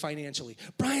or give financially.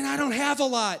 Brian, I don't have a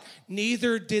lot.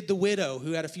 Neither did the widow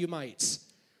who had a few mites.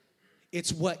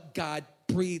 It's what God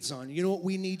breathes on. You know what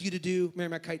we need you to do,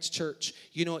 Merrimack Heights Church?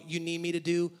 You know what you need me to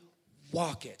do?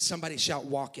 Walk it. Somebody shout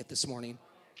walk it this morning.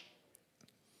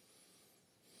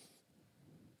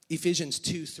 Ephesians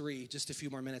 2:3, just a few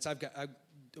more minutes.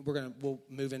 We'll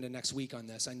move into next week on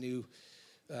this. I knew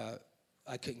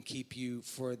I couldn't keep you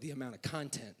for the amount of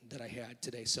content that I had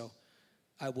today, so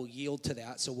I will yield to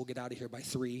that. So we'll get out of here by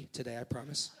 3 today, I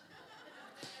promise.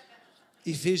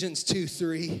 Ephesians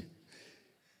 2:3.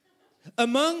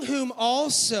 Among whom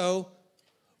also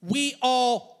we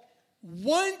all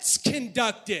once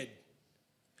conducted.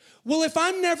 Well, if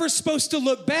I'm never supposed to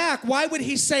look back, why would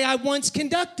he say I once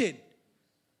conducted?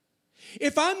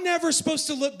 If I'm never supposed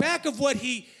to look back of what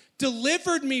he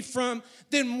delivered me from,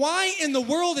 then why in the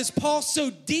world is Paul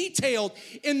so detailed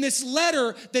in this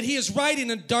letter that he is writing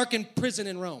in a darkened prison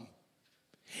in Rome?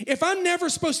 If I'm never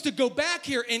supposed to go back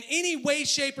here in any way,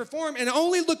 shape, or form and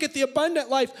only look at the abundant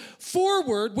life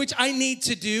forward, which I need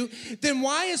to do, then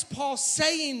why is Paul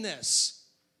saying this?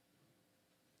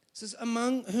 He says,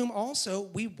 among whom also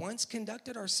we once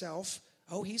conducted ourselves.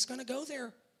 Oh, he's going to go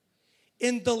there.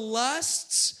 In the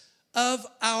lusts of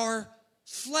our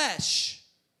flesh.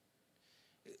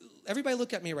 Everybody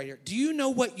look at me right here. Do you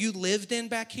know what you lived in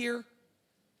back here?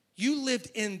 You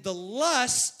lived in the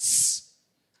lusts.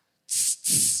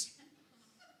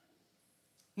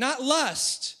 Not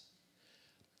lust.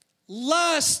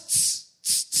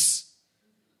 Lusts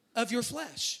of your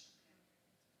flesh.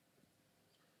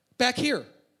 Back here.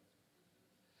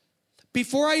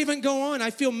 Before I even go on, I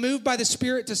feel moved by the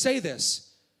Spirit to say this.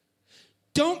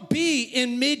 Don't be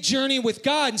in mid-journey with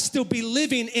God and still be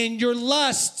living in your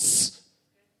lusts.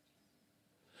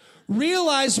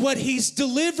 Realize what he's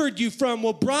delivered you from.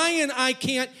 Well, Brian, I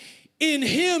can't. In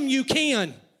him, you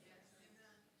can.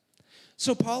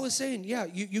 So Paul is saying, yeah,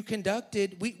 you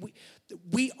conducted,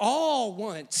 we all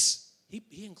once,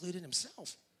 he included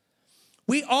himself.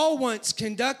 We all once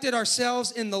conducted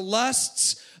ourselves in the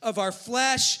lusts of our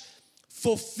flesh,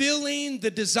 fulfilling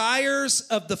the desires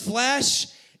of the flesh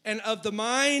and of the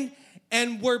mind,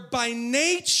 and were by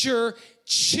nature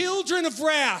children of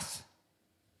wrath.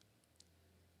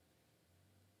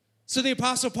 So the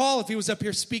Apostle Paul, if he was up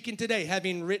here speaking today,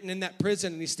 having written in that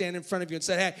prison, and he's standing in front of you and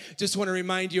said, hey, just want to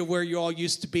remind you of where you all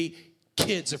used to be,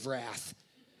 kids of wrath.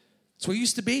 That's where you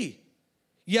used to be.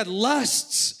 You had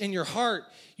lusts in your heart.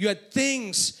 You had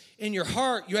things in your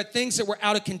heart. You had things that were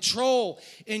out of control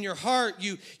in your heart.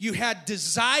 You had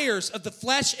desires of the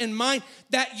flesh and mind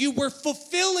that you were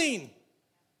fulfilling.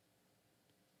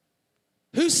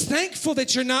 Who's thankful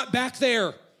that you're not back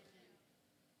there?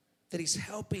 That he's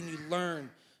helping you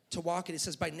learn to walk it. It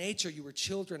says, by nature you were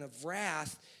children of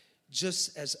wrath,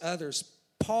 just as others.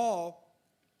 Paul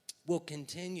will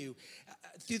continue,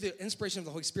 through the inspiration of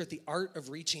the Holy Spirit, the art of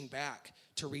reaching back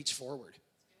to reach forward.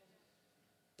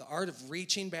 The art of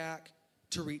reaching back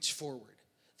to reach forward.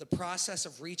 The process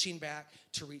of reaching back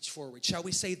to reach forward. Shall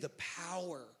we say the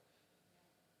power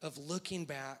of looking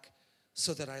back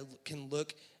so that I can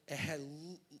look ahead.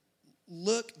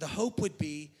 The hope would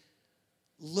be,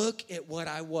 look at what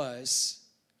I was.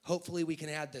 Hopefully we can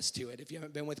add this to it. If you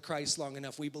haven't been with Christ long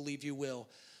enough, we believe you will.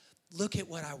 Look at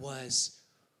what I was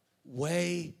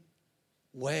way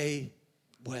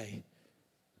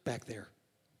back there.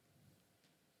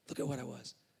 Look at what I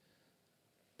was.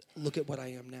 Look at what I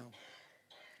am now.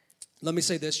 Let me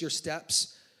say this, your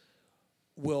steps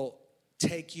will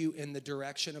take you in the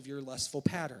direction of your lustful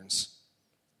patterns.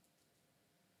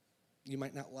 You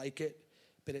might not like it,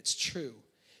 but it's true.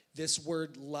 This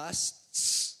word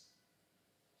lusts,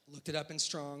 looked it up in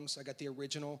Strong's. I got the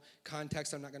original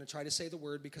context. I'm not going to try to say the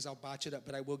word because I'll botch it up,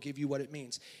 but I will give you what it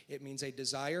means. It means a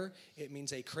desire, it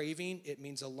means a craving, it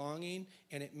means a longing,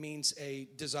 and it means a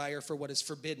desire for what is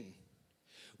forbidden.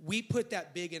 We put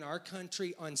that big in our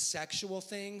country on sexual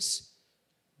things,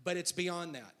 but it's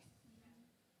beyond that.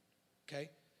 Okay?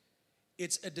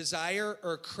 It's a desire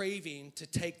or a craving to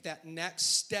take that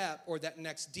next step or that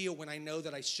next deal when I know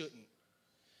that I shouldn't.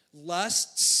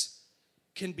 Lusts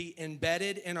can be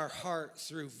embedded in our heart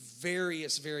through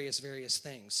various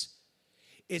things.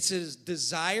 It's a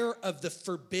desire of the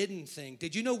forbidden thing.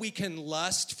 Did you know we can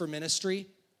lust for ministry?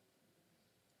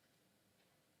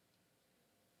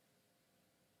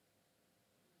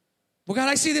 Well, God,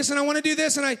 I see this and I want to do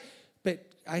this, but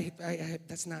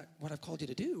that's not what I've called you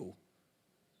to do.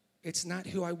 It's not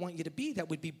who I want you to be. That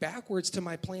would be backwards to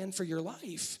my plan for your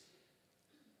life.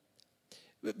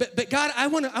 But God, I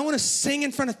want to sing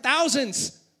in front of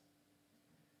thousands.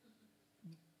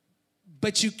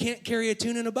 But you can't carry a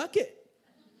tune in a bucket.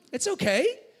 It's okay.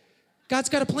 God's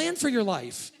got a plan for your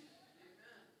life.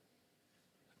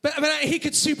 But he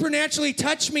could supernaturally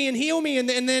touch me and heal me, and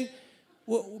then,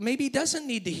 well, maybe he doesn't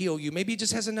need to heal you. Maybe he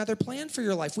just has another plan for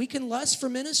your life. We can lust for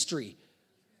ministry.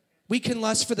 We can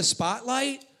lust for the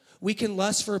spotlight. We can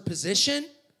lust for a position.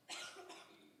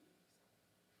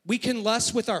 We can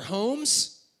lust with our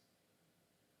homes.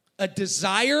 A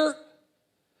desire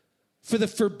for the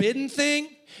forbidden thing.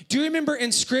 Do you remember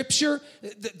in Scripture,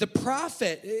 the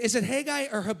prophet, is it Haggai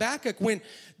or Habakkuk, when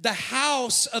the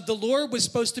house of the Lord was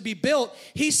supposed to be built,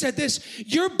 he said this,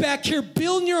 you're back here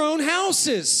building your own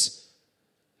houses,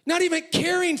 not even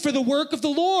caring for the work of the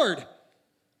Lord.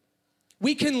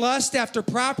 We can lust after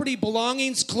property,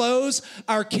 belongings, clothes,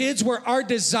 our kids, where our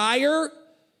desire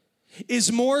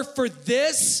is more for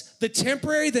this, the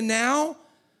temporary, the now,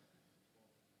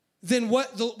 than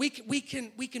what we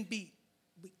can be.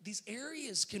 These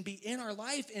areas can be in our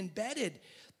life, embedded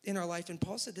in our life. And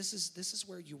Paul said, this is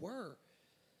where you were.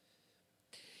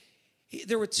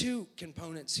 There were two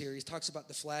components here. He talks about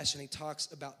the flesh and he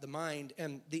talks about the mind.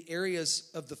 And the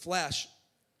areas of the flesh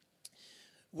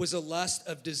was a lust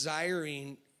of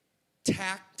desiring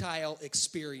tactile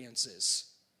experiences.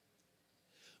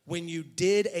 When you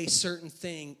did a certain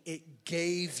thing, it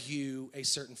gave you a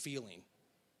certain feeling.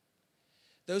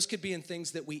 Those could be in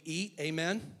things that we eat,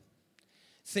 amen.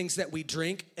 Things that we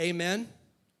drink, amen.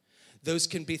 Those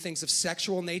can be things of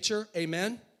sexual nature,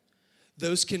 amen.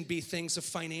 Those can be things of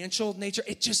financial nature.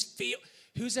 It just feels,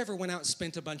 who's ever went out and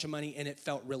spent a bunch of money and it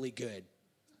felt really good?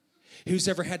 Who's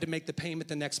ever had to make the payment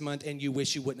the next month and you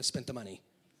wish you wouldn't have spent the money?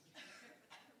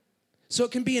 So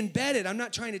it can be embedded. I'm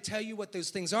not trying to tell you what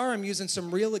those things are. I'm using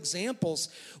some real examples.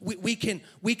 We can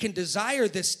desire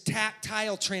this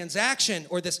tactile transaction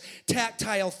or this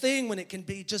tactile thing when it can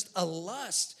be just a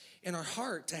lust in our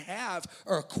heart to have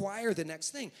or acquire the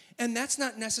next thing. And that's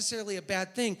not necessarily a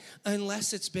bad thing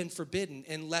unless it's been forbidden,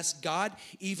 unless God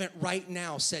even right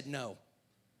now said no.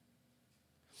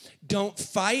 Don't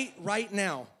fight right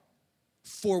now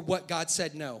for what God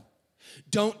said no.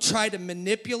 Don't try to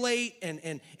manipulate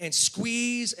and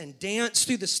squeeze and dance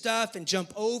through the stuff and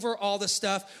jump over all the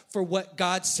stuff for what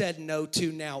God said no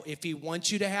to now. If he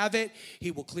wants you to have it,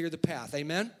 he will clear the path.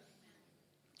 Amen?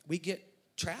 We get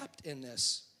trapped in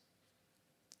this.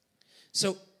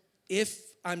 So if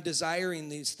I'm desiring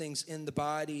these things in the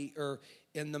body or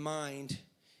in the mind,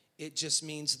 it just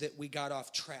means that we got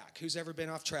off track. Who's ever been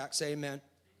off track? Say amen.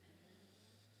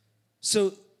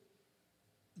 So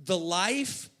the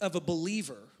life of a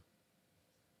believer,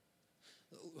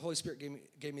 the Holy Spirit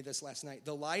gave me this last night.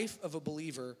 The life of a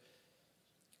believer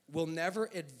will never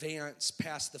advance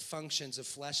past the functions of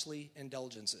fleshly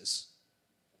indulgences.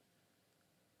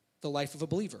 The life of a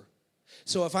believer.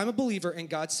 So if I'm a believer and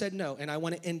God said no, and I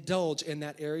want to indulge in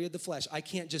that area of the flesh, I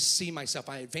can't just see myself.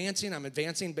 I'm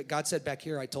advancing, but God said back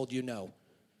here, I told you no.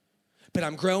 But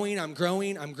I'm growing.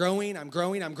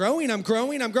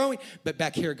 But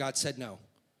back here, God said no.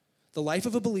 The life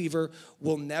of a believer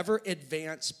will never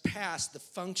advance past the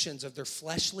functions of their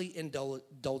fleshly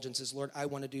indulgences. Lord, I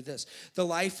want to do this. The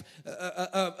life,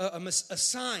 a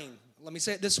sign, let me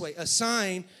say it this way, a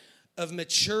sign of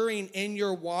maturing in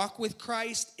your walk with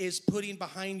Christ is putting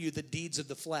behind you the deeds of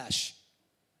the flesh.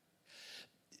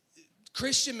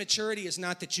 Christian maturity is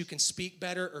not that you can speak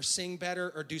better or sing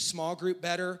better or do small group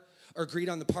better or greet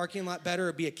on the parking lot better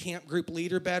or be a camp group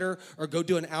leader better or go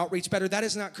do an outreach better. That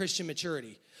is not Christian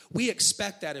maturity. We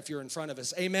expect that if you're in front of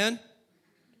us. Amen?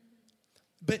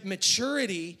 But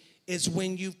maturity is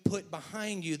when you put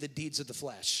behind you the deeds of the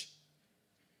flesh.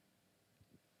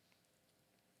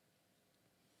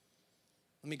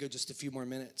 Let me go just a few more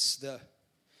minutes.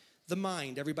 The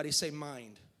mind, everybody say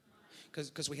mind.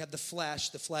 Because we have the flesh,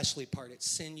 the fleshly part. It's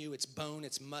sinew, it's bone,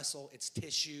 it's muscle, it's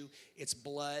tissue, it's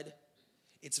blood,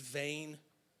 it's vein.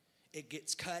 It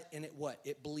gets cut and it what?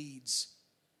 It bleeds.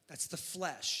 That's the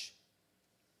flesh.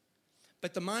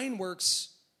 But the mind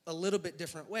works a little bit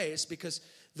different ways because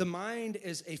The mind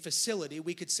is a facility,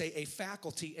 we could say a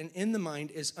faculty, and in the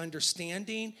mind is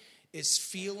understanding, is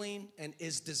feeling, and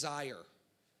is desire.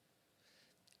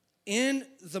 In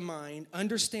the mind,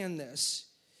 understand this,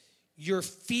 your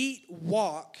feet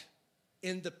walk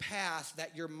in the path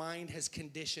that your mind has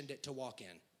conditioned it to walk in.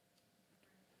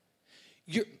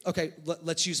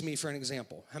 Let's use me for an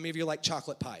example. How many of you like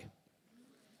chocolate pie?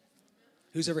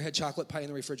 Who's ever had chocolate pie in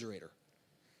the refrigerator?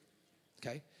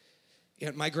 Okay.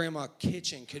 My grandma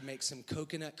kitchen could make some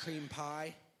coconut cream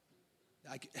pie.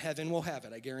 Heaven will have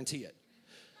it, I guarantee it.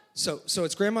 So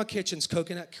it's Grandma Kitchen's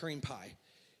coconut cream pie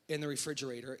in the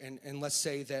refrigerator, and let's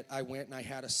say that I went and I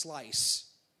had a slice,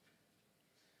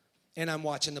 and I'm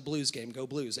watching the Blues game. Go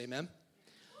Blues, amen?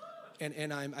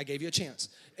 And I gave you a chance.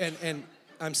 And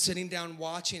I'm sitting down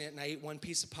watching it, and I ate one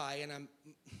piece of pie, and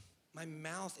my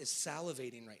mouth is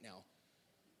salivating right now.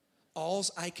 All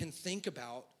I can think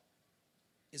about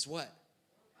is what?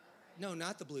 No,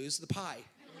 not the Blues, the pie.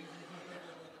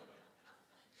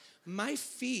 My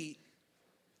feet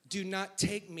do not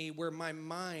take me where my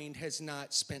mind has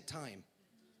not spent time.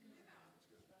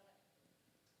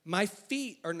 My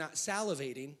feet are not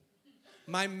salivating.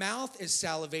 My mouth is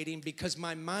salivating because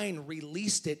my mind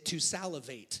released it to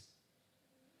salivate.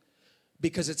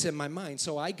 Because it's in my mind.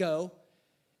 So I go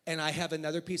and I have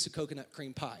another piece of coconut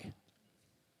cream pie.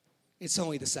 It's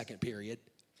only the second period.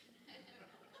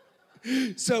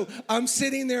 So I'm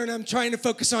sitting there and I'm trying to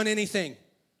focus on anything.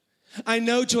 I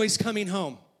know Joy's coming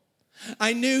home.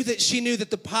 I knew that she knew that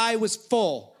the pie was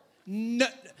full. No,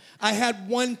 I had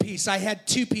one piece. I had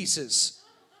two pieces.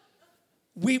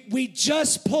 We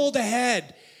just pulled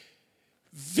ahead.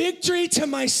 Victory to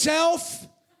myself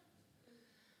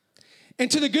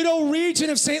and to the good old region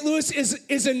of St. Louis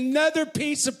is another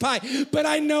piece of pie. But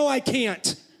I know I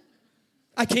can't.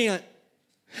 I can't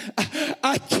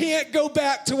go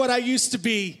back to what I used to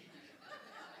be.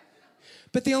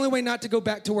 But the only way not to go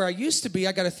back to where I used to be,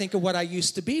 I got to think of what I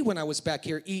used to be when I was back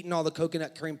here eating all the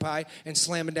coconut cream pie and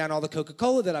slamming down all the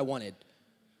Coca-Cola that I wanted.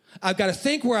 I've got to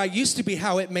think where I used to be,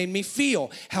 how it made me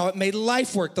feel, how it made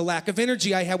life work, the lack of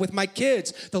energy I had with my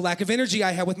kids, the lack of energy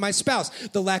I had with my spouse,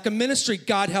 the lack of ministry,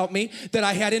 God help me, that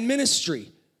I had in ministry.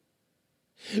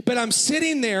 But I'm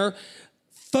sitting there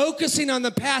focusing on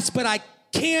the past, but I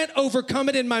can't overcome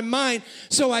it in my mind.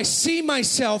 So I see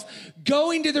myself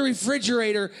going to the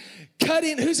refrigerator,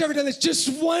 cutting, who's ever done this?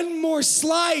 Just one more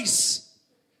slice.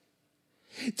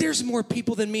 There's more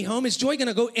people than me home. Is Joy going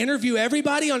to go interview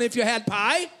everybody on if you had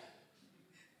pie?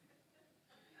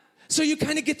 So you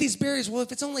kind of get these barriers. Well,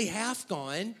 if it's only half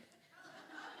gone.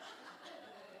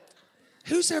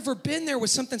 Who's ever been there with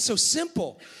something so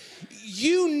simple?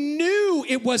 You knew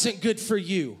it wasn't good for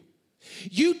you.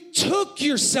 You took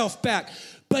yourself back,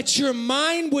 but your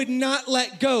mind would not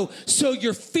let go. So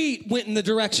your feet went in the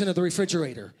direction of the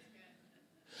refrigerator.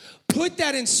 Put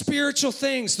that in spiritual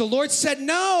things. The Lord said,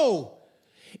 no,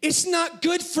 it's not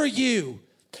good for you.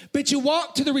 But you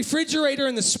walk to the refrigerator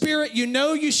in the spirit. You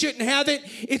know you shouldn't have it.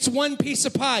 It's one piece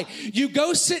of pie. You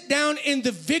go sit down in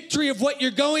the victory of what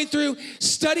you're going through,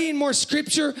 studying more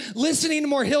scripture, listening to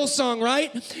more Hillsong,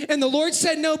 right? And the Lord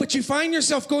said no, but you find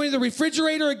yourself going to the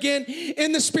refrigerator again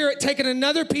in the spirit, taking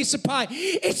another piece of pie.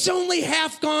 It's only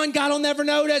half gone. God will never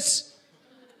notice.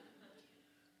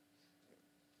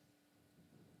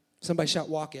 Somebody shout,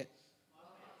 walk it.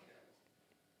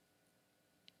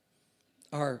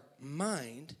 Our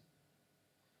mind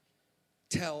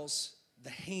tells the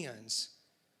hands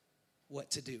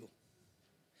what to do.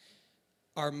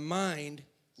 Our mind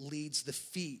leads the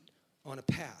feet on a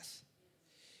path.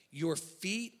 Your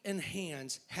feet and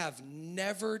hands have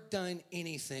never done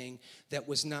anything that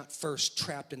was not first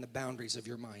trapped in the boundaries of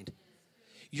your mind.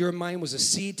 Your mind was a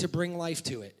seed to bring life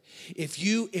to it. If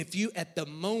you at the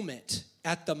moment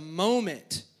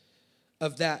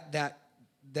of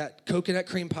that coconut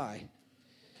cream pie,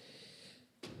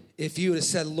 if you would have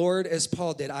said, Lord, as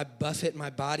Paul did, I buffet my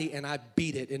body and I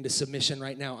beat it into submission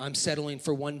right now. I'm settling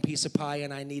for one piece of pie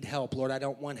and I need help. Lord, I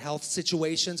don't want health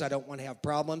situations. I don't want to have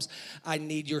problems. I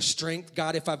need your strength.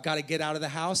 God, if I've got to get out of the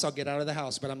house, I'll get out of the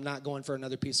house, but I'm not going for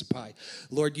another piece of pie.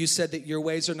 Lord, you said that your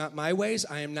ways are not my ways.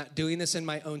 I am not doing this in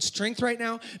my own strength right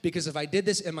now, because if I did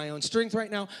this in my own strength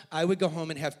right now, I would go home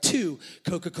and have 2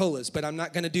 Coca-Colas, but I'm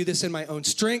not going to do this in my own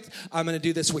strength. I'm going to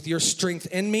do this with your strength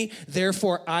in me.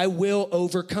 Therefore, I will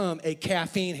overcome a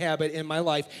caffeine habit in my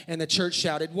life. And the church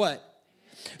shouted, what?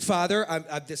 Father,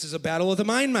 this is a battle of the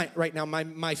mind right now.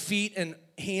 My feet and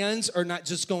hands are not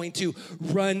just going to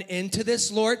run into this,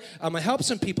 Lord. I'm going to help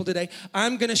some people today.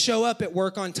 I'm going to show up at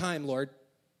work on time, Lord.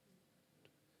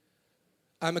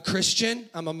 I'm a Christian.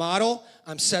 I'm a model.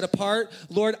 I'm set apart.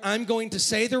 Lord, I'm going to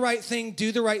say the right thing,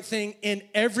 do the right thing in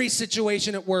every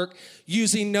situation at work,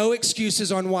 using no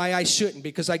excuses on why I shouldn't,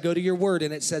 because I go to your word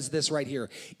and it says this right here.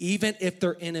 Even if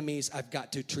they're enemies, I've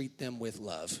got to treat them with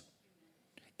love.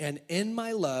 And in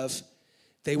my love,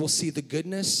 they will see the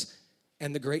goodness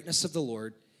and the greatness of the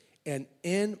Lord. And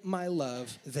in my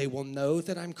love, they will know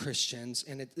that I'm Christians,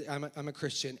 and I'm a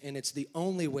Christian, and it's the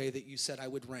only way that you said I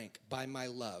would rank, by my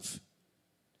love.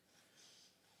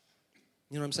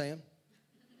 You know what I'm saying?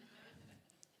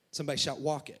 Somebody shout,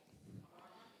 walk it.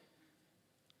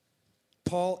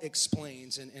 Paul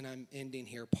explains, and I'm ending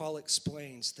here, Paul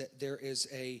explains that there is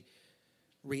a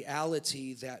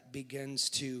reality that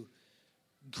begins to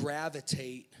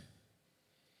gravitate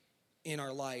in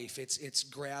our life. It's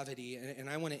gravity. And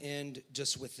I want to end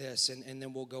just with this, and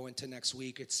then we'll go into next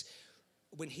week. It's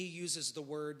when he uses the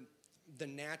word, the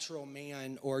natural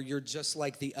man, or you're just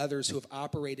like the others who have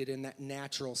operated in that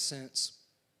natural sense.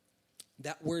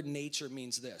 That word nature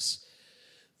means this.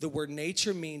 The word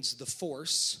nature means the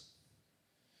force.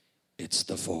 It's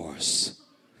the force.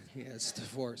 Yeah, it's the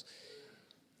force.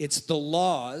 It's the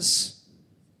laws.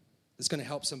 It's going to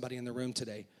help somebody in the room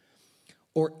today.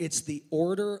 Or it's the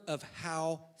order of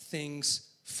how things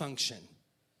function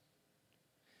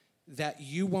that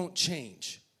you won't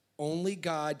change. Only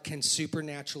God can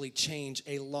supernaturally change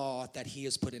a law that he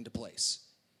has put into place.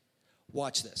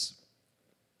 Watch this.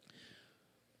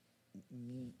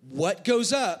 What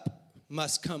goes up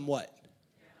must come what?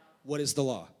 What is the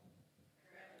law?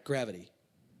 Gravity.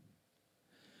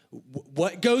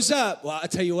 What goes up? Well, I'll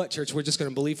tell you what, church, we're just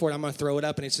going to believe for it. I'm going to throw it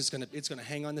up and it's going to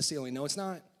hang on the ceiling. No, it's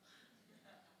not.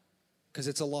 Because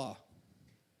it's a law.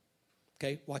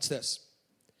 Okay, watch this.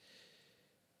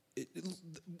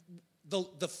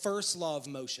 The first law of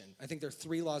motion. I think there are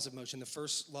 3 laws of motion. The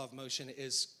first law of motion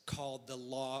is called the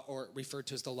law, or referred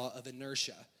to as the law of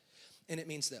inertia. And it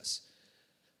means this.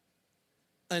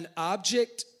 An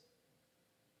object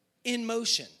in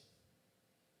motion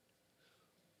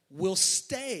will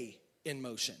stay in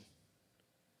motion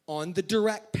on the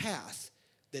direct path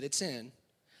that it's in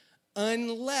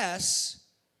unless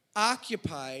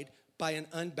occupied by an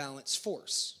unbalanced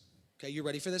force. Okay, you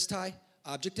ready for this, Ty?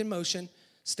 Object in motion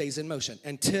stays in motion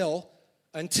until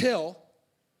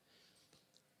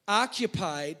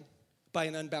occupied by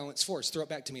an unbalanced force. Throw it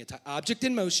back to me, Ty. Object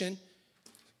in motion.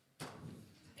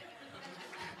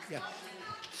 Yeah.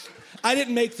 I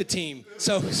didn't make the team.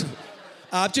 So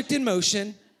object in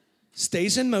motion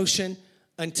stays in motion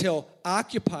until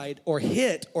occupied or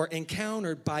hit or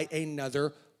encountered by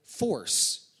another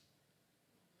force.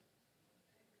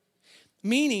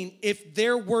 Meaning, if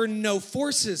there were no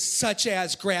forces such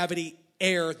as gravity,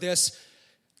 air,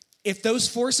 if those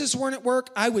forces weren't at work,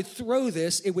 I would throw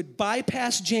this, it would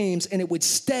bypass James, and it would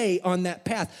stay on that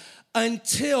path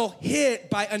until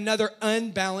hit by another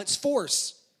unbalanced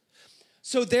force.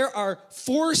 So there are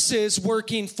forces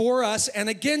working for us and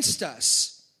against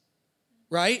us,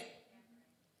 right?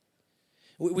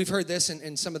 We've heard this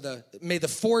in some of the, may the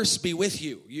force be with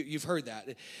you. You've heard that.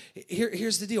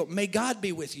 Here's the deal. May God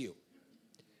be with you.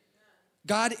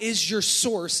 God is your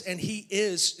source, and he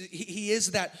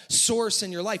is that source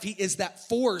in your life. He is that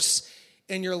force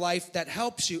in your life that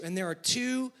helps you. And there are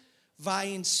 2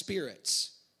 vying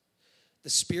spirits. The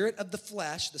spirit of the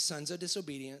flesh, the sons of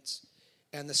disobedience,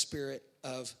 and the spirit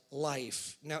of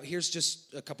life. Now, here's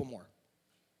just a couple more.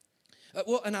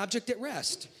 An object at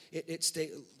rest.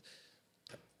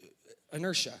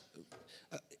 Inertia.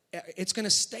 It's going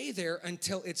to stay there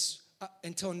until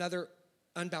another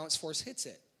unbalanced force hits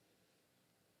it.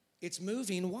 It's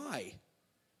moving. Why?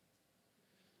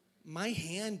 My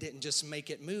hand didn't just make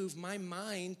it move. My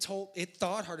mind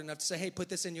thought hard enough to say, hey, put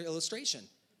this in your illustration.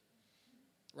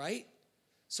 Right?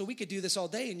 So we could do this all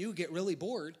day and you would get really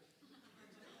bored.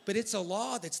 But it's a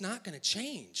law that's not going to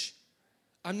change.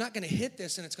 I'm not going to hit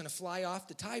this and it's going to fly off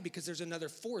the tie because there's another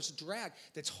force, drag,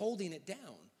 that's holding it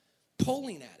down,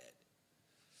 pulling at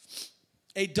it.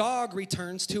 A dog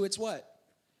returns to its what?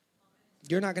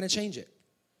 You're not going to change it.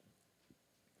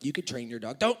 You could train your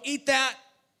dog. Don't eat that.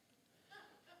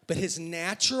 But his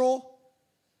natural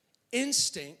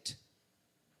instinct,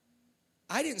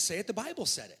 I didn't say it, the Bible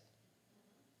said it.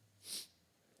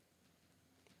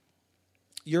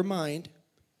 Your mind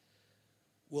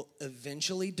will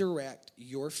eventually direct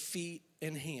your feet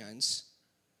and hands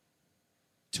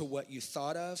to what you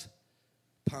thought of,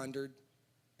 pondered,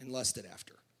 and lusted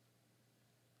after.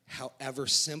 However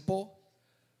simple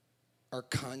or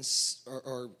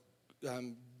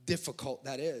difficult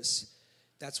that is,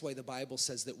 that's why the Bible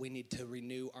says that we need to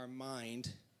renew our mind.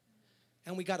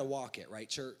 And we got to walk it, right,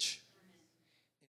 church?